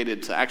someone's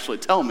created to actually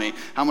tell me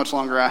how much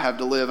longer I have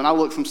to live. And I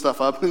looked some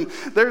stuff up, and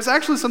there's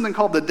actually something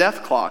called the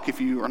death clock,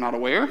 if you are not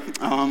aware.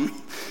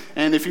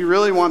 And if you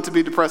really want to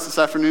be depressed this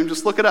afternoon,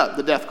 just look it up,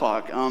 the death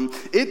clock.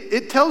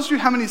 It tells you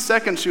how many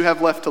seconds you have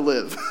left to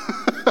live.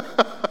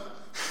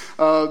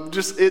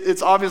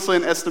 It's obviously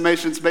an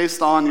estimation. It's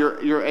based on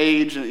your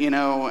age,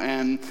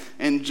 and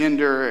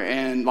gender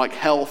and like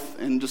health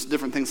and just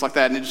different things like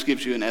that. And it just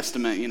gives you an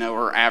estimate,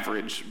 or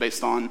average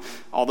based on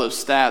all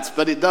those stats.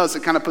 But it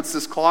kind of puts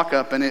this clock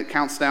up and it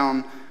counts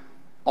down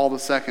all the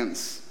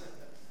seconds.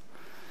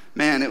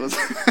 Man, it was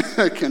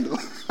Kendall.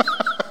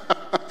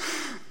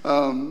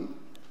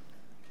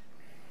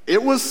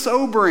 It was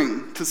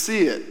sobering to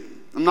see it.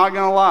 I'm not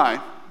going to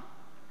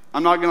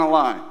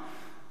lie.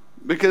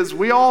 Because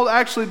we all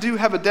actually do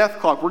have a death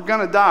clock. We're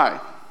going to die,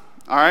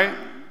 all right?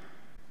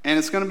 And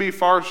it's going to be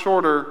far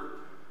shorter.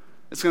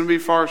 It's going to be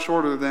far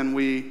shorter than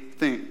we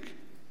think.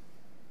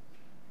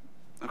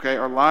 Okay,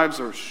 our lives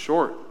are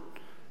short.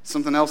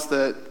 Something else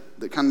that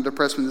kind of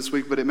depressed me this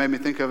week, but it made me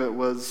think of it,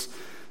 was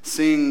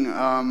seeing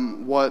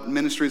what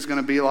ministry is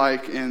going to be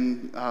like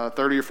in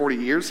 30 or 40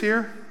 years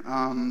here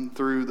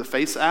through the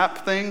Face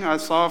app thing I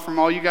saw from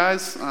all you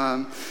guys.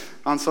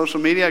 On social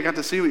media, I got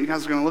to see what you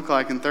guys are going to look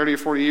like in 30 or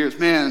 40 years.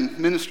 Man,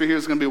 ministry here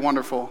is going to be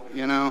wonderful,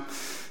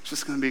 It's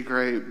just going to be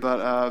great.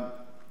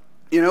 But,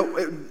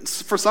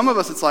 for some of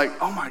us, it's like,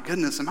 oh my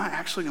goodness, am I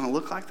actually going to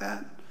look like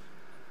that?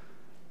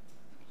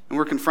 And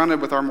we're confronted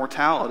with our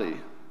mortality.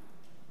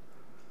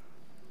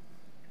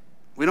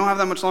 We don't have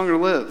that much longer to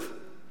live.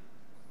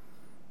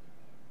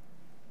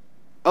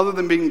 Other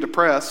than being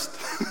depressed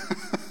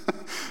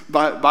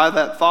by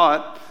that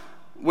thought,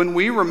 when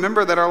we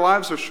remember that our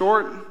lives are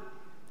short,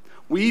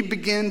 we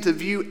begin to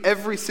view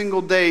every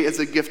single day as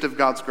a gift of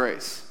God's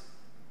grace.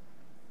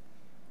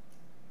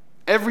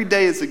 Every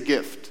day is a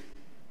gift.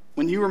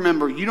 When you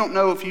remember, you don't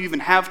know if you even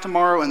have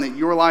tomorrow and that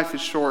your life is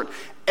short,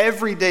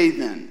 every day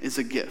then is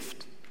a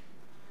gift.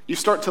 You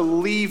start to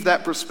leave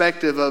that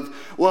perspective of,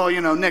 well,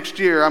 next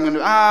year I'm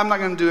not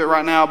going to do it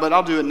right now, but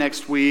I'll do it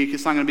next week.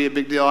 It's not going to be a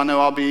big deal. I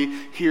know I'll be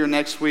here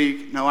next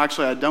week. No,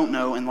 actually, I don't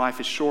know, and life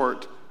is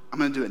short. I'm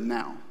going to do it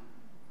now.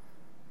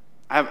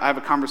 I have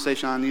a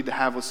conversation I need to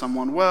have with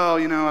someone. Well,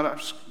 I'm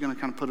just going to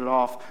kind of put it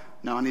off.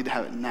 No, I need to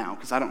have it now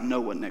because I don't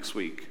know what next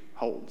week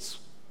holds.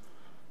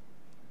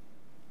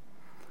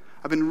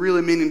 I've been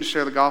really meaning to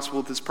share the gospel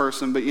with this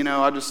person, but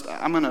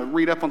I'm going to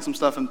read up on some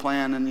stuff and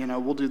plan,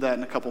 and we'll do that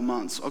in a couple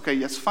months. Okay,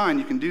 yes, fine,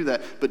 you can do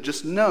that, but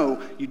just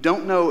know you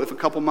don't know if a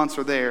couple months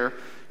are there.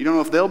 You don't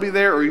know if they'll be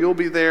there or you'll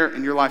be there,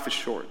 and your life is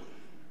short.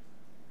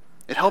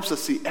 It helps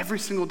us see every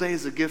single day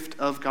as a gift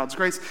of God's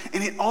grace,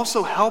 and it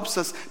also helps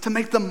us to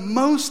make the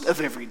most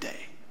of every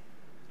day,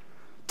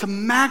 to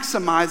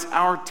maximize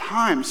our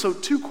time. So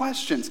 2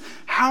 questions.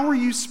 How are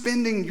you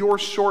spending your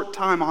short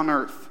time on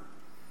earth?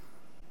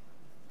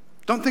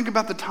 Don't think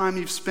about the time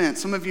you've spent.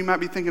 Some of you might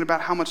be thinking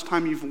about how much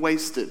time you've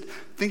wasted.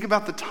 Think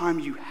about the time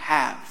you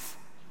have.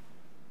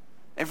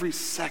 Every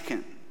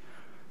second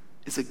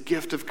is a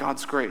gift of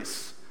God's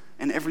grace,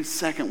 and every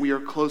second we are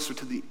closer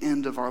to the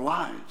end of our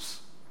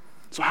lives.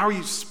 So how are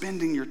you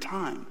spending your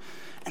time?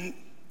 And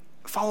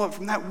follow up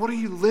from that, what are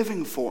you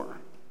living for?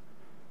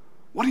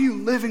 What are you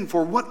living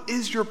for? What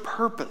is your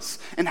purpose?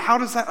 And how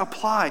does that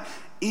apply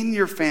in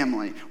your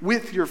family,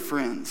 with your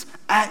friends,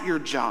 at your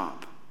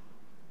job?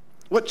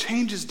 What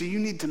changes do you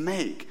need to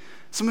make?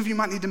 Some of you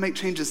might need to make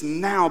changes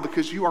now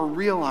because you are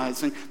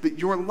realizing that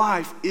your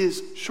life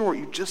is short.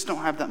 You just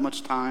don't have that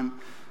much time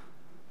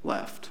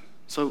left.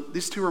 So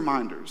these 2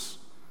 reminders.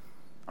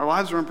 Our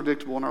lives are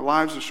unpredictable and our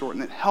lives are short,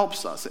 and it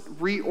helps us. It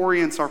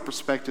reorients our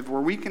perspective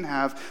where we can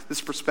have this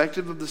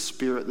perspective of the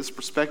Spirit, this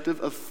perspective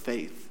of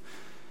faith,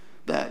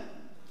 that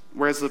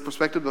whereas the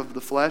perspective of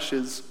the flesh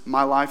is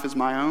my life is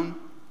my own,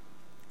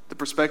 the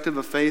perspective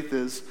of faith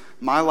is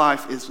my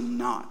life is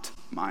not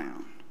my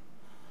own.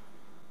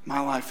 My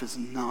life is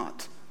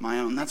not my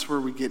own. That's where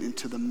we get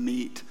into the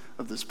meat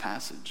of this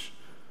passage.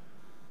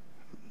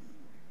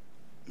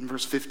 In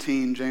verse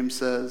 15, James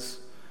says,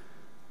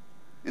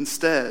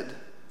 instead,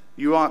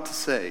 you ought to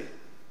say,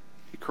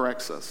 he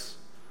corrects us,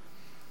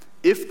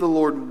 if the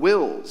Lord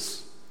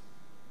wills,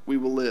 we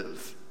will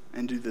live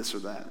and do this or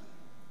that.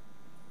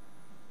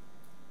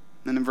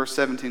 Then in verse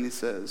 17 he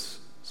says,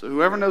 so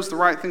whoever knows the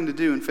right thing to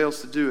do and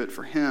fails to do it,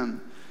 for him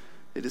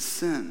it is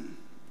sin.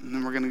 And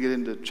then we're going to get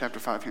into chapter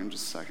 5 here in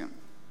just a second.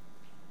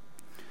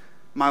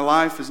 My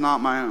life is not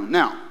my own.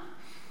 Now,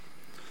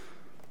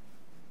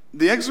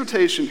 the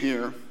exhortation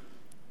here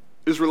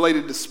is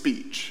related to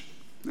speech.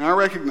 Now, I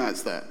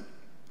recognize that.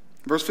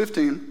 Verse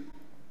 15,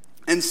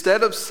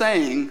 instead of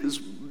saying,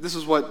 this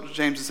is what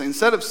James is saying,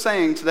 instead of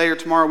saying today or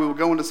tomorrow we will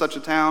go into such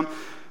a town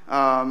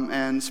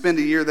and spend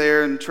a year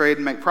there and trade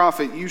and make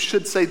profit, you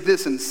should say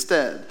this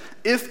instead.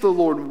 If the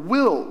Lord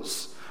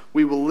wills,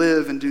 we will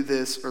live and do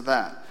this or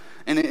that.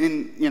 And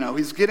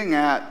he's getting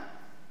at,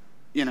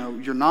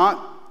 you're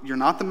not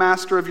the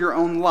master of your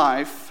own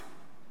life,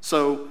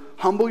 so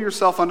humble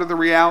yourself under the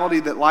reality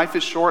that life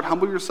is short.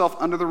 Humble yourself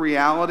under the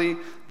reality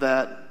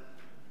that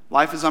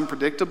life is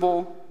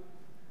unpredictable,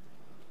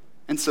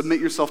 and submit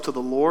yourself to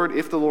the Lord.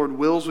 If the Lord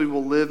wills, we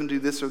will live and do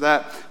this or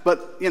that.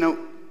 But,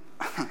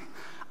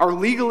 our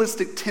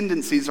legalistic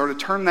tendencies are to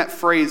turn that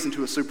phrase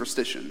into a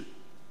superstition.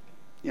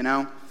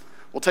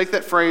 We'll take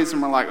that phrase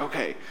and we're like,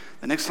 okay,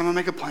 the next time I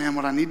make a plan,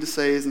 what I need to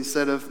say is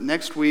instead of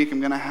next week I'm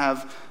going to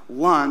have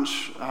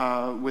lunch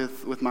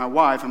with my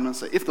wife, I'm going to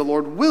say, if the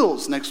Lord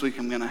wills, next week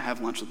I'm going to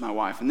have lunch with my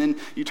wife. And then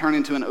you turn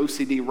into an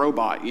OCD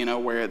robot,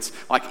 where it's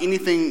like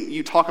anything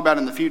you talk about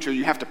in the future,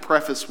 you have to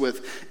preface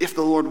with, if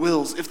the Lord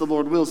wills, if the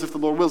Lord wills, if the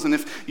Lord wills. And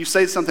if you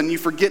say something, you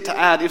forget to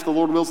add, if the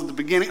Lord wills at the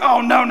beginning,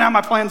 oh no, now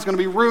my plan's going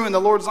to be ruined.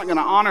 The Lord's not going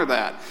to honor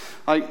that.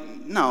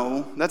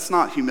 No, that's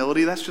not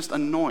humility. That's just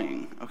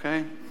annoying,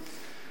 okay?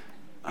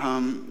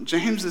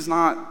 James is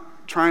not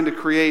trying to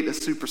create a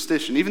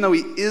superstition, even though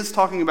he is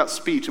talking about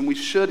speech, and we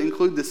should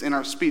include this in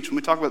our speech. When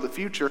we talk about the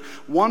future,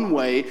 one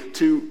way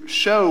to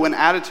show an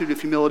attitude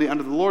of humility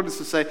under the Lord is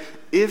to say,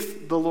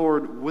 if the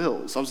Lord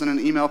wills. I was in an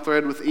email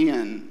thread with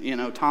Ian,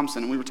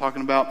 Thompson, and we were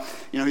talking about,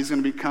 he's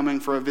going to be coming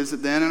for a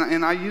visit then,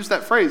 and I used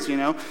that phrase,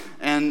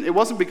 and it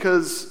wasn't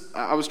because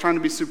I was trying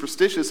to be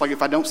superstitious, like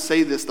if I don't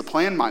say this, the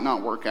plan might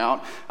not work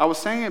out. I was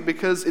saying it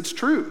because it's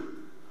true.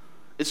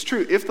 It's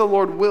true. If the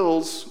Lord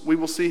wills, we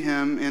will see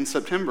him in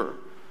September.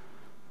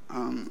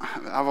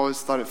 I've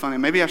always thought it funny.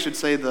 Maybe I should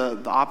say the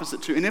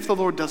opposite too. And if the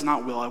Lord does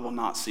not will, I will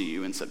not see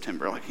you in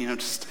September.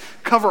 Just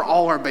cover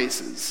all our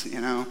bases,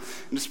 and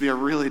just be a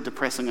really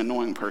depressing,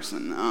 annoying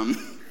person.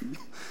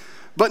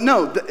 But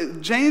no,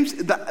 James,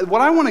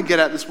 what I want to get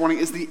at this morning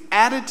is the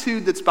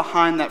attitude that's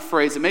behind that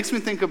phrase. It makes me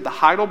think of the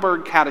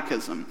Heidelberg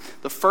Catechism.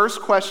 The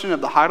first question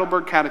of the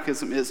Heidelberg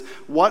Catechism is,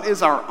 what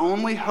is our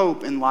only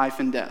hope in life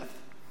and death?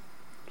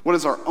 What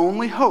is our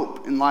only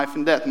hope in life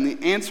and death? And the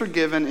answer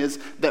given is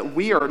that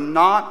we are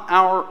not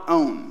our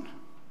own,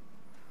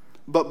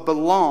 but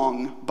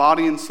belong,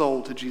 body and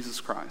soul, to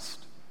Jesus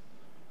Christ.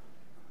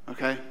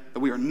 Okay? That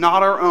we are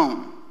not our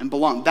own, and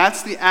belong.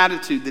 That's the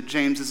attitude that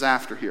James is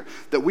after here,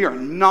 that we are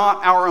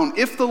not our own.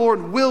 If the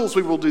Lord wills,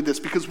 we will do this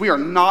because we are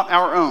not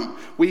our own.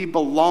 We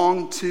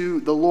belong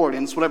to the Lord,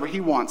 and it's whatever he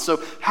wants.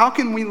 So how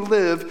can we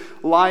live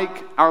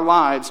like our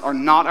lives are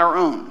not our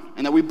own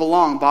and that we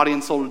belong body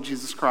and soul to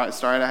Jesus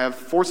Christ? All right, I have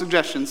 4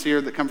 suggestions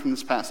here that come from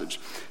this passage.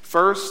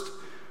 First,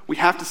 we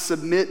have to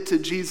submit to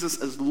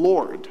Jesus as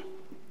Lord.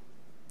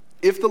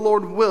 If the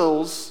Lord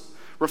wills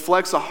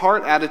reflects a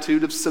heart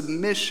attitude of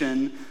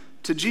submission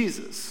to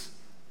Jesus.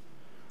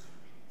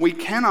 We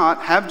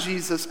cannot have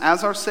Jesus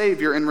as our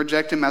Savior and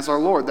reject him as our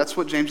Lord. That's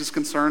what James is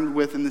concerned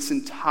with in this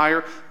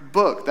entire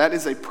book. That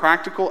is a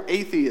practical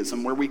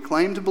atheism where we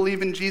claim to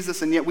believe in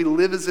Jesus and yet we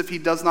live as if he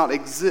does not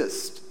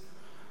exist.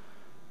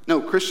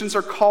 No, Christians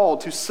are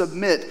called to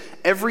submit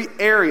every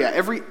area,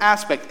 every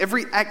aspect,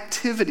 every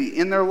activity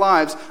in their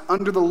lives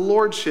under the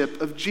lordship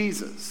of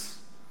Jesus.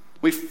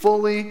 We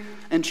fully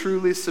and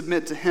truly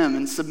submit to him.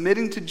 And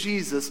submitting to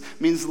Jesus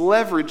means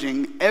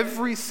leveraging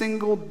every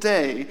single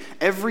day,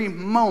 every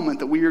moment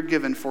that we are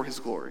given for his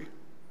glory.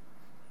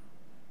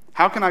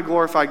 How can I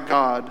glorify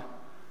God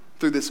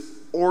through this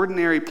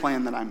ordinary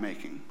plan that I'm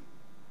making?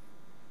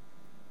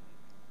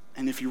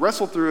 And if you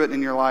wrestle through it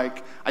and you're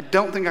like, I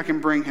don't think I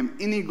can bring him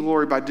any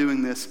glory by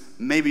doing this,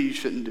 maybe you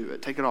shouldn't do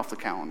it. Take it off the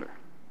calendar.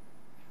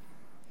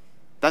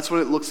 That's what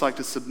it looks like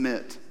to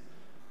submit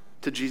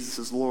to Jesus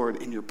as Lord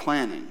in your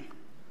planning.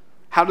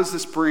 How does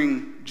this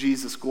bring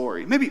Jesus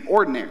glory? Maybe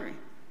ordinary.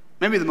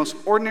 Maybe the most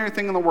ordinary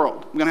thing in the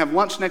world. I'm going to have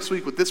lunch next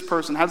week with this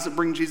person. How does it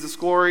bring Jesus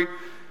glory?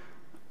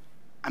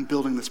 I'm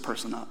building this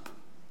person up.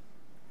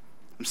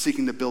 I'm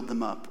seeking to build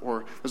them up.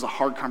 Or there's a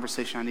hard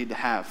conversation I need to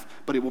have,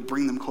 but it will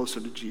bring them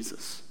closer to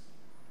Jesus.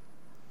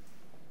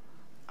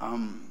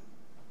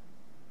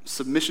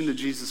 Submission to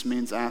Jesus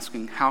means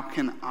asking, how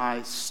can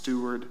I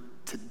steward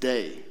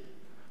today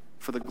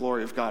for the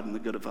glory of God and the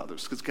good of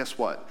others? Because guess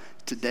what?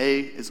 Today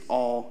is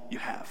all you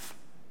have.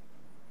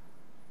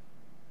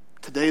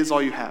 Today is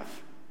all you have.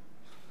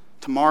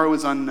 Tomorrow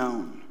is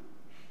unknown.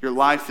 Your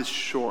life is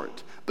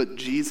short, but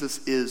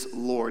Jesus is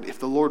Lord. If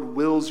the Lord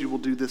wills, you will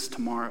do this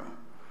tomorrow.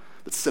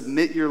 But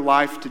submit your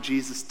life to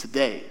Jesus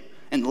today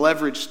and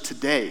leverage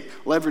today.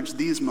 Leverage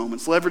these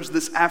moments. Leverage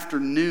this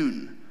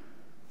afternoon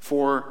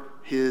for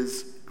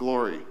his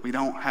glory. We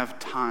don't have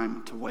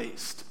time to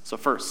waste. So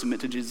first,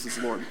 submit to Jesus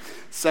as Lord.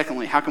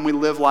 Secondly, how can we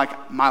live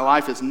like my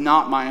life is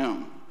not my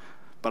own,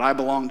 but I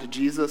belong to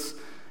Jesus?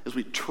 As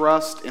we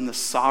trust in the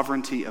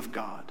sovereignty of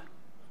God.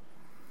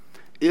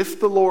 If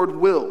the Lord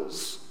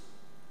wills,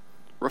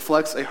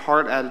 reflects a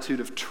heart attitude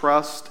of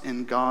trust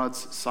in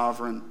God's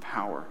sovereign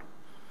power.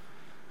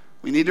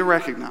 We need to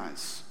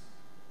recognize,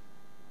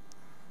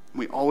 and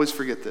we always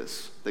forget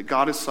this, that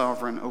God is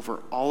sovereign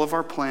over all of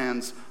our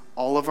plans,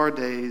 all of our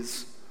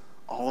days,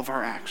 all of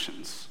our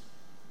actions.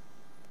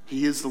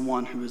 He is the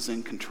one who is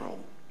in control.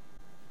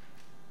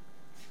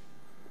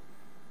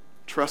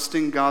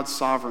 Trusting God's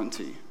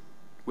sovereignty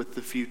with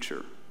the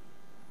future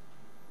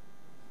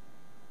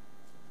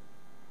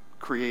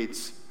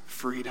creates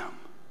freedom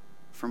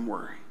from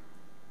worry.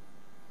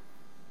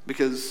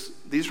 Because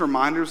these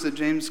reminders that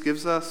James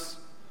gives us,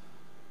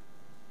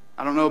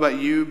 I don't know about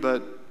you,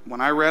 but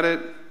when I read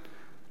it,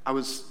 I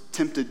was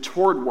tempted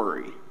toward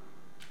worry.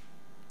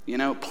 You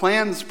know,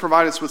 plans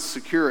provide us with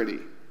security,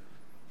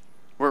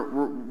 where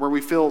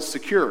we feel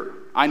secure.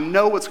 I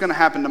know what's going to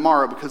happen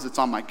tomorrow because it's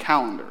on my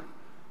calendar.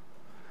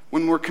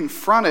 When we're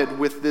confronted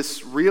with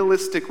this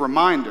realistic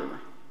reminder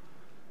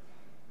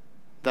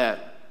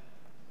that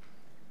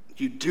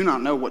you do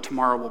not know what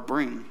tomorrow will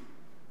bring,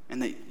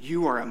 and that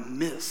you are a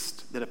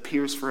mist that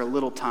appears for a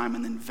little time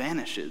and then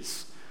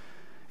vanishes,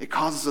 it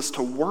causes us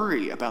to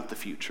worry about the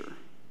future.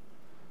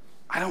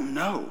 I don't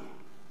know.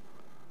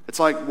 It's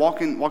like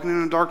walking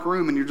in a dark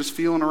room and you're just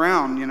feeling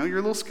around. You know, you're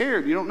a little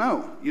scared. You don't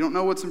know. You don't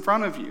know what's in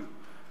front of you.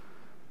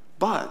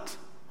 But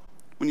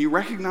when you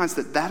recognize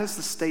that that is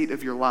the state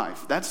of your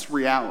life, that's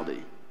reality.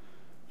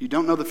 You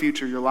don't know the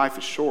future. Your life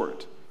is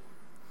short.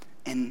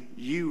 And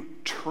you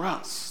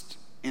trust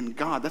in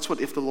God. That's what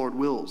if the Lord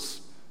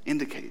wills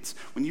indicates.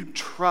 When you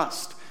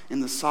trust in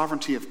the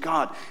sovereignty of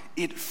God,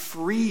 it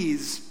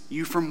frees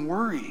you from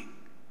worrying.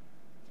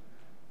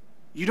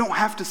 You don't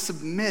have to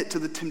submit to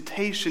the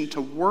temptation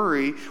to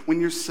worry when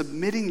you're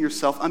submitting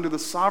yourself under the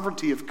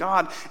sovereignty of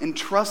God and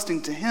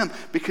trusting to Him,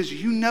 because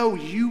you know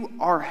you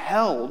are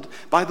held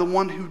by the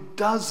one who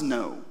does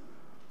know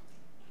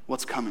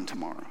what's coming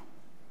tomorrow.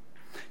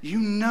 You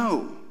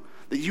know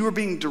that you are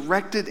being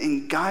directed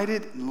and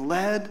guided and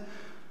led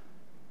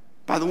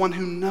by the one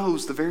who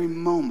knows the very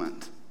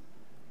moment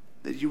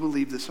that you will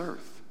leave this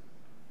earth.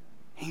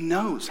 He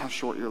knows how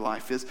short your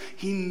life is.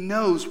 He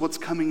knows what's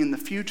coming in the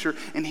future,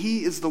 and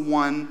He is the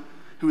one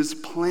who is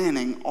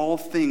planning all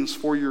things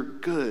for your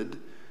good,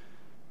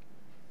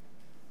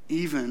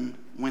 even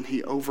when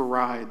He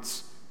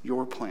overrides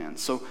your plan.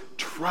 So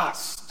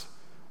trust.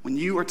 When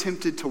you are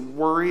tempted to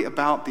worry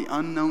about the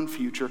unknown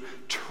future,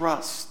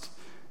 trust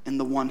in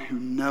the one who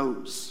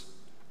knows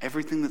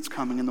everything that's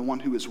coming and the one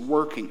who is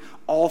working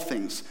all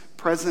things,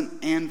 present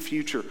and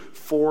future,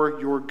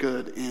 for your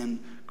good in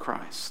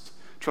Christ.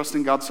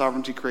 Trusting God's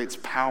sovereignty creates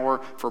power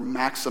for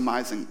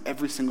maximizing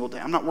every single day.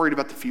 I'm not worried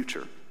about the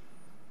future.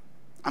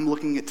 I'm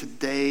looking at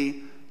today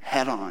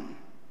head on,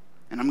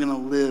 and I'm going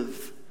to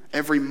live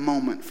every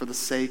moment for the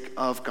sake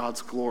of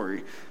God's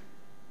glory,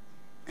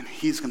 and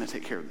he's going to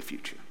take care of the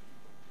future.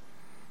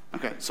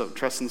 Okay, so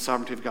trust in the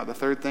sovereignty of God. The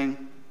third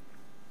thing,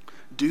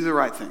 do the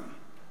right thing.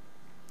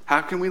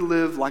 How can we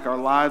live like our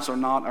lives are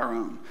not our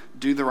own?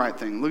 Do the right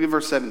thing. Look at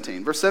verse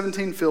 17. Verse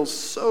 17 feels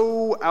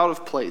so out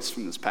of place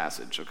from this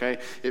passage, okay?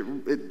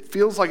 It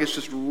feels like it's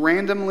just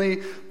randomly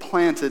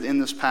planted in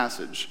this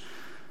passage.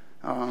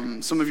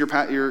 Some of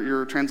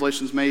your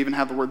translations may even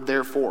have the word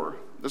therefore.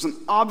 There's an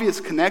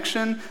obvious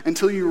connection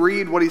until you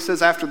read what he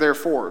says after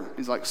therefore.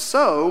 He's like,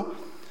 so,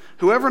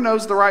 whoever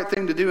knows the right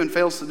thing to do and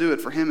fails to do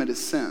it, for him it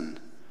is sin.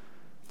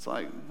 It's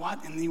like,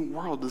 what in the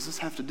world does this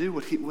have to do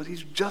with what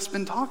he's just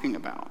been talking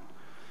about?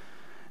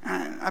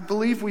 I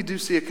believe we do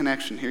see a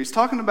connection here. He's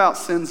talking about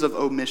sins of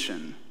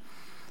omission.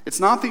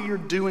 It's not that you're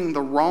doing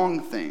the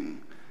wrong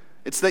thing.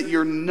 It's that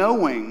you're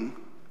knowing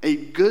a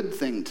good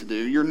thing to do.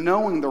 You're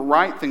knowing the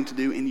right thing to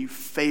do, and you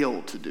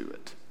fail to do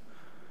it.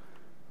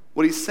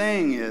 What he's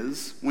saying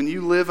is, when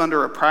you live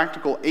under a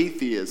practical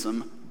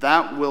atheism,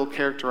 that will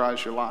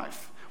characterize your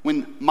life.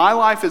 When my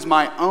life is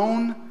my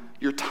own,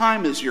 your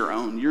time is your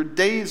own. Your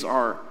days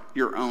are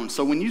your own.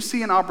 So when you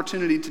see an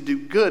opportunity to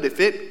do good, if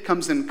it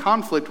comes in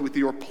conflict with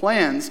your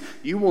plans,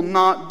 you will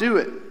not do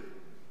it.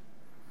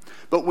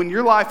 But when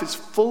your life is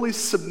fully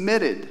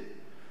submitted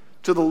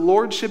to the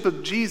lordship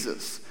of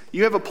Jesus,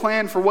 you have a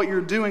plan for what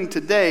you're doing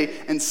today,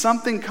 and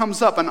something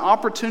comes up, an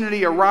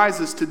opportunity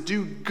arises to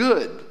do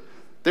good.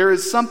 There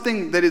is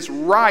something that is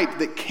right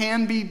that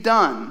can be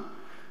done.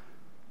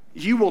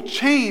 You will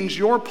change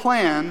your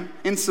plan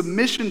in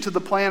submission to the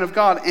plan of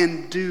God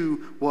and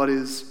do what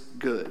is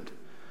good.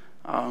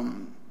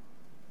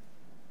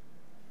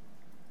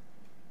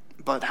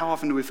 But how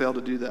often do we fail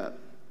to do that?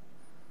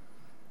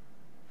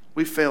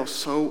 We fail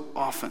so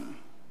often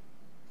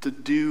to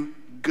do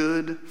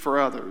good for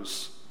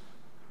others.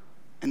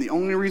 And the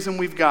only reason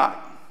we've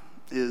got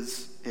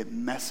is it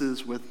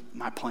messes with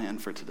my plan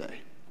for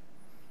today.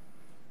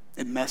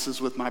 It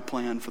messes with my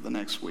plan for the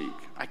next week.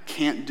 I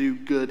can't do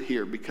good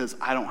here because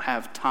I don't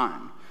have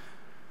time.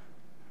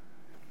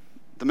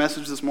 The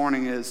message this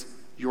morning is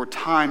your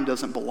time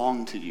doesn't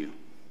belong to you.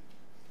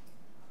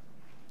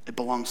 It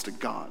belongs to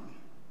God.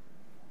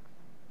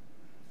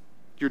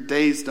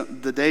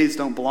 The days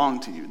don't belong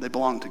to you. They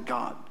belong to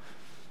God.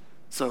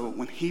 So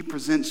when he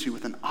presents you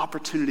with an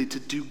opportunity to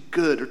do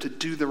good or to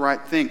do the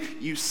right thing,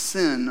 you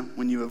sin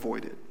when you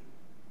avoid it.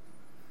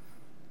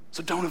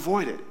 So don't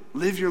avoid it.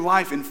 Live your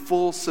life in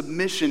full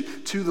submission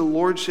to the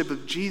lordship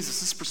of Jesus.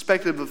 This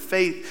perspective of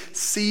faith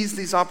sees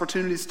these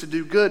opportunities to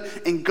do good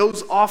and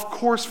goes off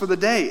course for the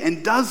day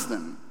and does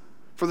them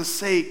for the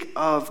sake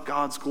of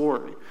God's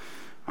glory.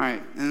 All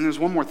right, and then there's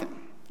one more thing.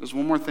 There's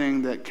one more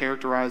thing that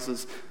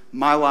characterizes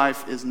my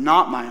life is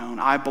not my own.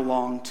 I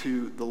belong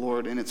to the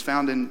Lord, and it's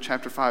found in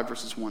chapter 5,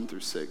 verses 1 through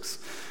 6.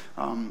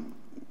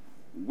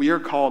 We are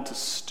called to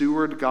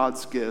steward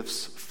God's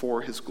gifts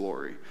for his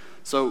glory.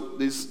 So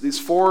these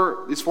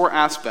four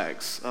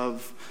aspects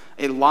of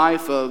a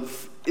life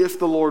of if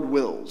the Lord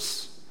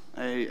wills,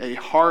 a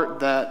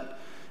heart that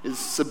is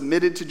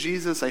submitted to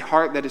Jesus, a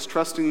heart that is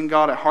trusting in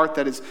God, a heart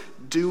that is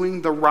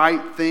doing the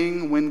right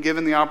thing when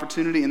given the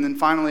opportunity, and then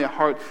finally a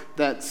heart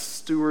that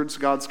stewards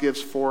God's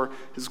gifts for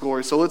his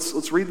glory. So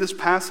let's read this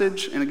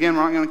passage, and again,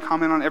 we're not going to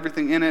comment on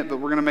everything in it, but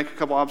we're going to make a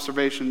couple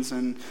observations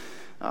and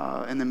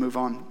then move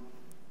on.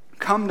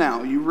 Come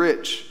now, you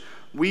rich,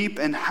 weep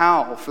and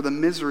howl for the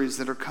miseries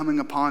that are coming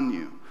upon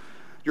you.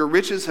 Your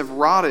riches have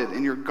rotted,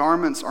 and your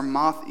garments are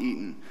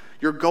moth-eaten.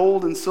 Your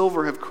gold and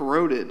silver have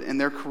corroded,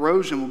 and their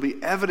corrosion will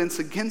be evidence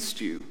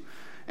against you,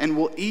 and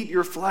will eat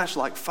your flesh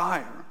like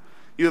fire.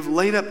 You have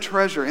laid up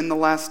treasure in the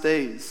last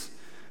days.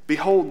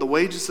 Behold, the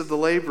wages of the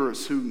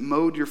laborers who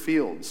mowed your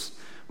fields,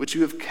 which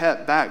you have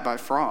kept back by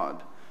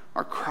fraud,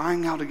 are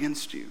crying out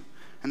against you,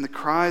 and the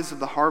cries of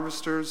the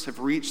harvesters have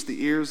reached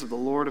the ears of the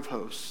Lord of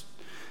hosts.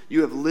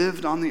 You have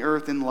lived on the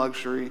earth in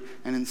luxury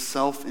and in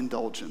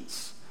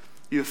self-indulgence.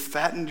 You have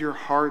fattened your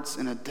hearts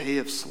in a day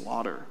of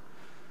slaughter.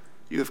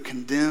 You have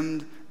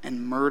condemned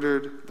and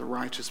murdered the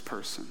righteous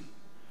person.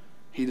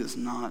 He does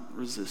not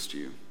resist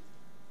you.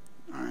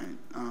 All right,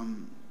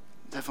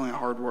 definitely a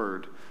hard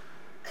word.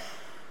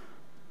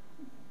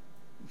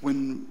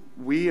 When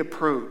we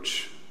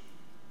approach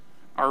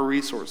our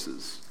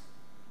resources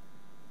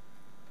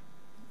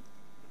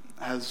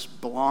as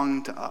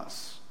belonging to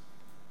us,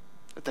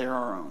 that they are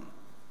our own,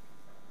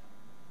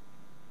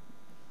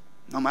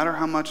 no matter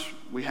how much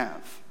we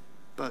have,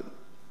 but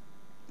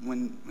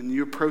when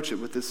you approach it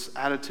with this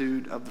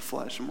attitude of the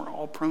flesh, and we're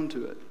all prone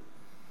to it,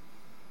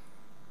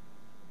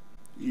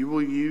 you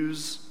will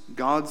use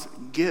God's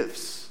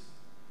gifts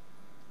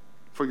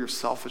for your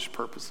selfish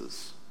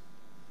purposes.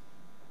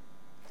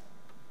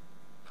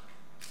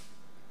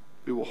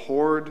 We will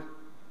hoard,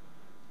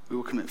 we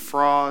will commit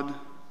fraud,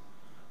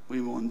 we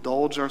will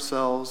indulge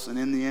ourselves, and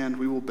in the end,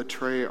 we will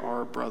betray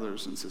our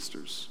brothers and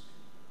sisters.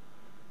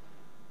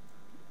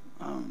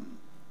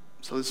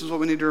 So this is what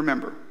we need to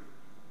remember.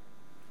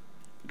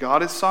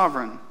 God is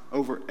sovereign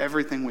over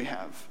everything we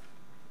have.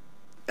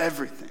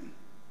 Everything.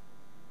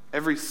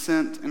 Every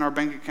cent in our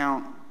bank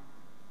account,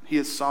 he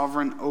is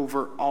sovereign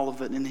over all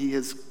of it, and he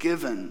has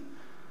given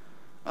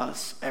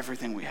us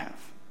everything we have.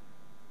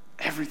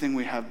 Everything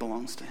we have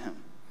belongs to him.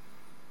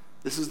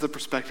 This is the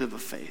perspective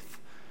of faith.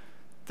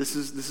 This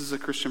is a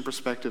Christian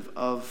perspective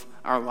of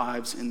our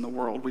lives in the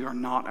world. We are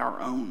not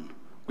our own.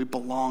 We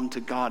belong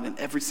to God, and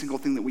every single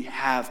thing that we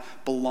have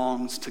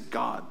belongs to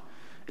God.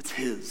 It's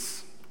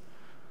his.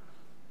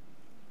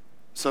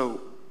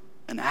 So,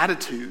 an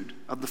attitude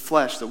of the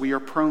flesh that we are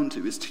prone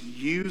to is to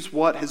use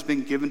what has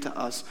been given to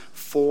us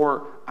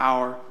for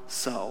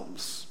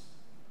ourselves.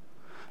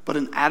 But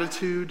an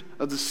attitude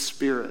of the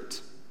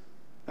Spirit,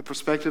 a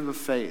perspective of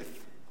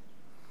faith,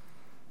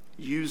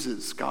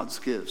 uses God's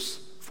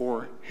gifts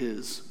for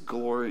his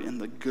glory and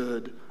the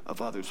good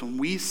of others. When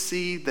we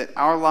see that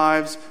our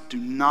lives do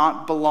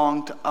not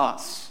belong to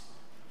us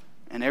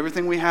and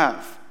everything we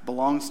have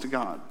belongs to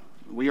God,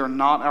 we are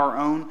not our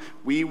own,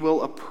 we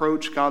will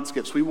approach God's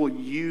gifts. We will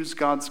use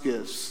God's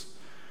gifts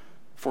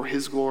for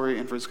his glory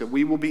and for his good.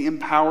 We will be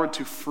empowered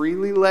to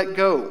freely let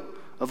go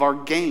of our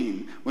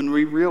gain when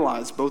we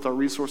realize both our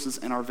resources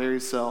and our very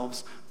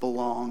selves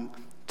belong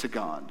to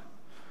God.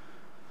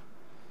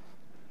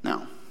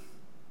 Now,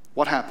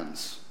 what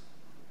happens?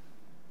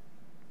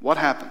 What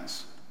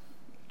happens?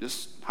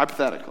 Just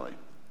hypothetically.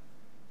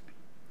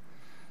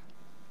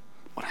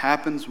 What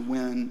happens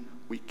when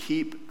we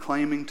keep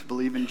claiming to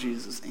believe in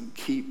Jesus and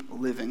keep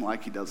living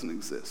like he doesn't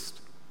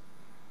exist?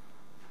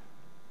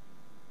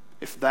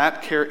 If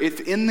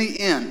in the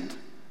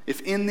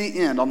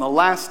end, on the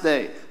last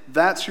day,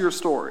 that's your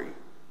story.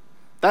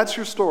 That's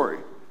your story.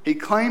 He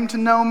claimed to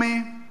know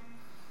me,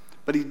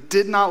 but he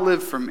did not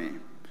live for me.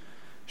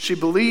 She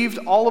believed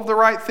all of the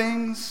right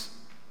things,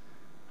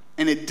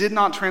 and it did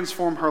not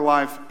transform her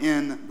life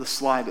in the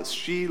slightest.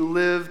 He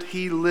lived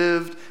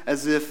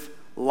as if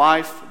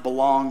life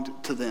belonged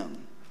to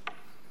them.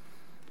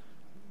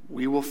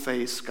 We will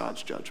face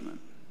God's judgment.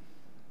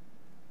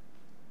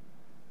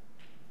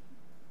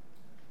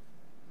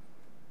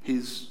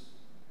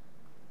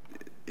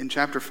 In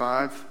chapter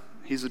 5,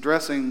 he's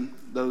addressing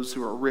those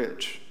who are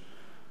rich,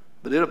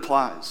 but it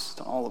applies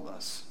to all of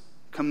us.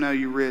 Come now,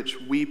 you rich,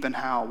 weep and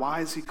howl.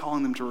 Why is he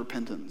calling them to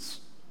repentance?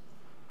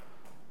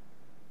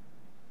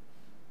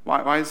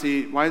 Why is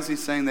he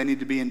saying they need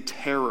to be in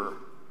terror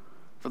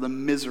for the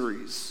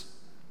miseries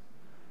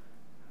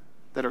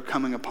that are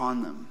coming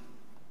upon them?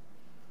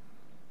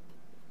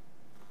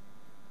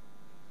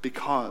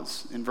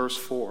 Because, in verse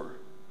 4,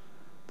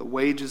 the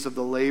wages of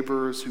the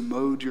laborers who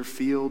mowed your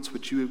fields,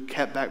 which you have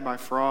kept back by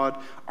fraud,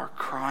 are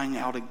crying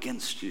out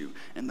against you.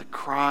 And the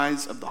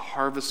cries of the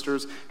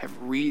harvesters have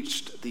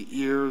reached the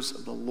ears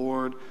of the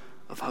Lord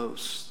of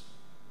hosts.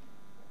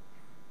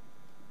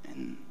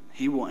 And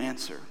he will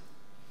answer.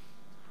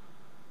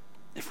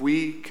 If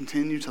we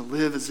continue to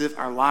live as if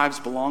our lives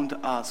belong to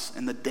us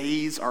and the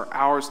days are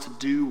ours to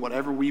do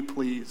whatever we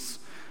please,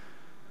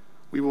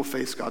 we will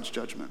face God's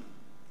judgment.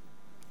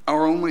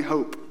 Our only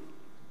hope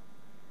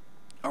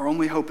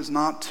is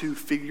not to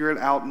figure it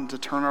out and to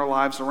turn our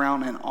lives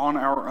around and on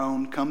our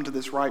own come to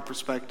this right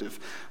perspective.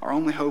 Our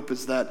only hope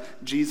is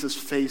that Jesus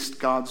faced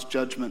God's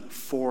judgment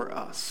for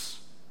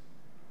us.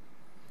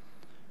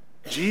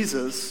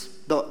 Jesus,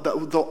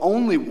 the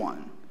only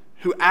one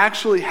who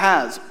actually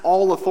has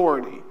all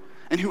authority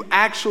and who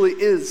actually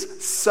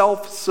is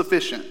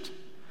self-sufficient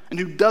and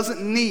who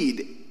doesn't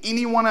need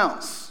anyone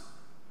else,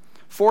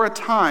 for a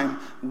time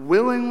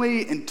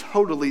willingly and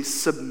totally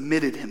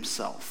submitted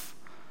himself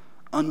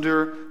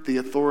under the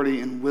authority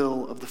and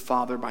will of the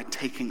Father by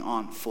taking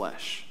on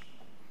flesh.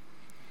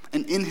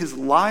 And in his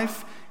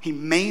life, he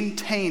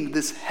maintained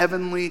this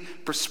heavenly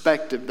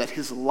perspective that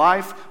his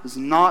life was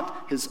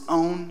not his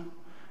own,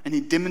 and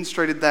he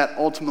demonstrated that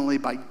ultimately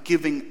by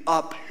giving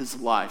up his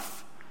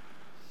life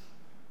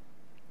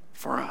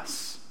for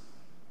us.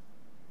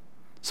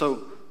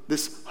 So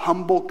this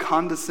humble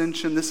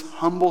condescension, this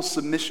humble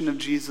submission of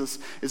Jesus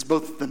is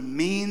both the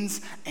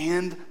means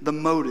and the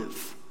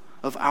motive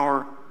of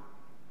our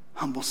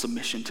humble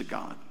submission to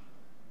God.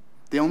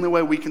 The only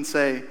way we can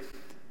say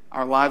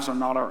our lives are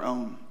not our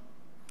own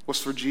was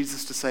for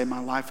Jesus to say, my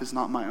life is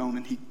not my own,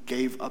 and he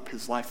gave up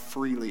his life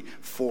freely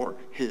for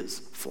his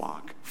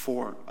flock,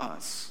 for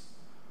us.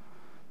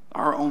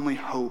 Our only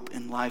hope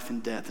in life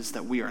and death is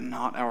that we are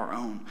not our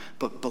own,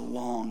 but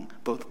belong,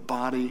 both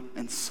body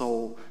and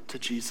soul, to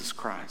Jesus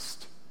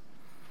Christ.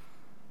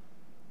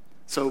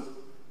 So,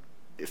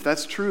 if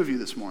that's true of you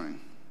this morning,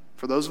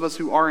 for those of us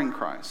who are in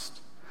Christ,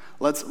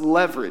 let's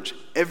leverage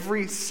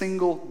every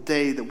single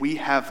day that we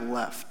have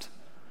left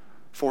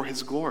for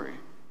his glory.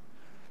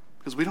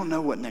 Because we don't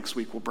know what next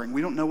week will bring.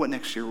 We don't know what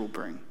next year will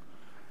bring.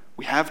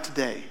 We have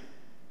today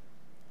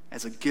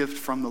as a gift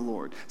from the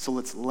Lord. So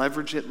let's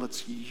leverage it.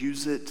 Let's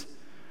use it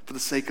for the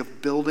sake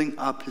of building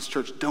up his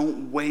church.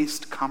 Don't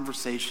waste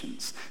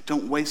conversations.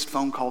 Don't waste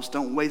phone calls.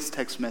 Don't waste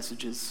text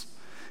messages.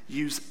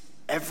 Use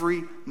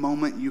every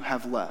moment you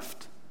have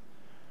left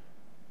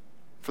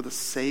for the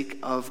sake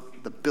of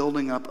the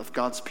building up of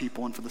God's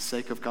people and for the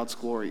sake of God's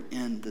glory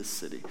in this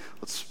city.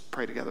 Let's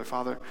pray together.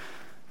 Father,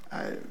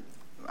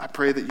 I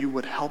pray that you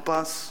would help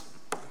us.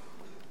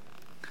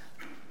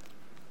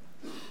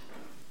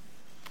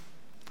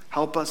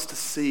 Help us to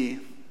see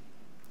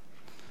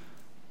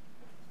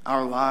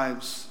our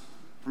lives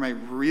from a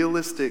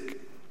realistic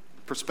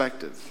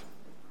perspective.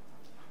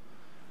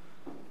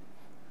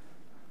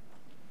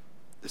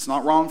 It's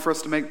not wrong for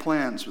us to make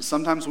plans, but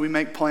sometimes we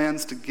make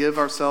plans to give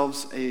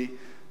ourselves a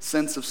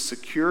sense of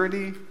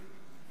security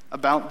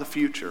about the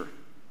future.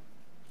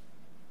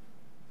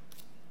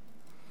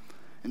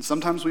 And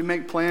sometimes we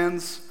make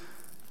plans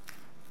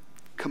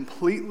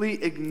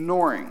completely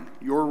ignoring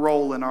your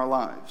role in our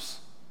lives.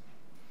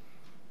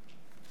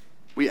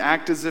 We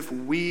act as if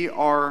we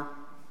are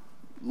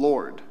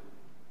Lord,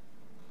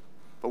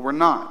 but we're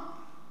not.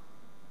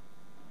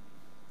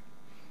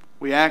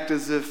 We act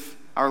as if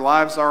our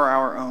lives are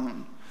our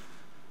own.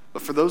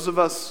 But for those of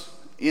us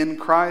in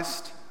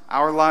Christ,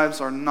 our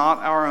lives are not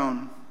our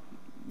own.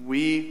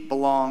 We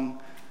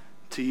belong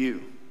to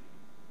you.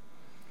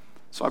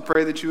 So I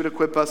pray that you would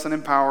equip us and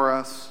empower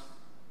us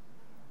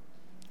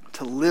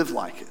to live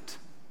like it,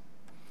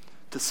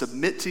 to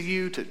submit to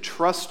you, to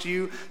trust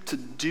you, to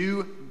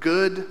do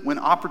good when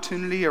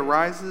opportunity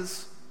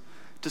arises,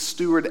 to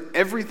steward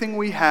everything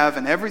we have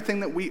and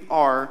everything that we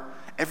are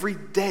every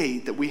day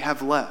that we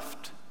have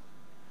left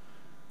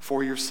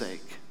for your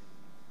sake.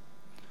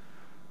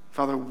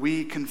 Father,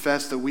 we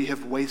confess that we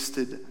have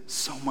wasted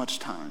so much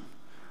time.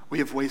 We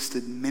have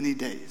wasted many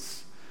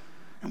days.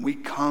 And we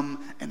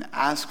come and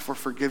ask for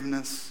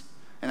forgiveness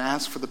and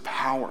ask for the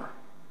power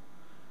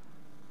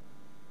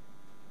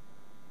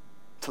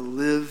to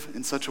live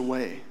in such a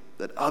way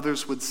that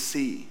others would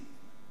see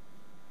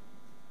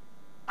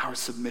our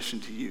submission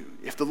to you.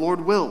 If the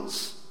Lord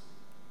wills.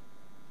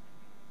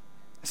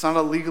 It's not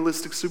a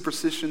legalistic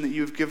superstition that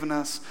you have given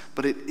us,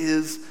 but it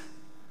is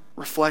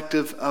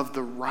reflective of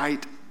the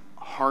right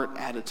heart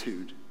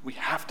attitude we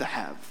have to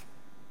have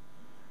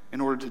in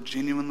order to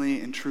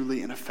genuinely and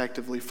truly and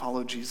effectively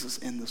follow Jesus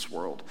in this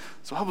world.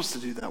 So help us to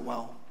do that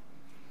well.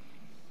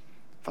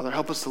 Father,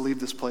 help us to leave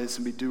this place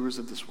and be doers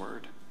of this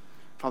word.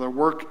 Father,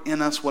 work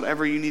in us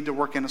whatever you need to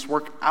work in us.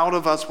 Work out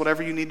of us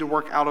whatever you need to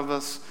work out of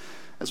us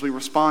as we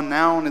respond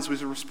now and as we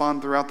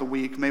respond throughout the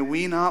week. May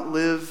we not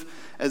live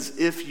as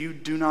if you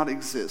do not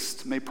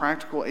exist. May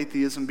practical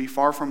atheism be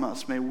far from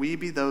us. May we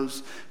be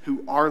those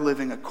who are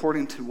living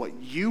according to what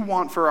you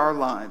want for our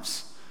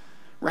lives,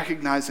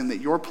 recognizing that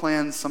your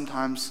plans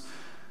sometimes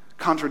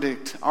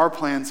contradict our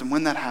plans, and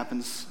when that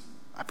happens,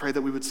 I pray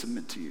that we would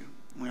submit to you.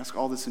 And we ask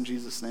all this in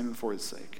Jesus' name and for his sake.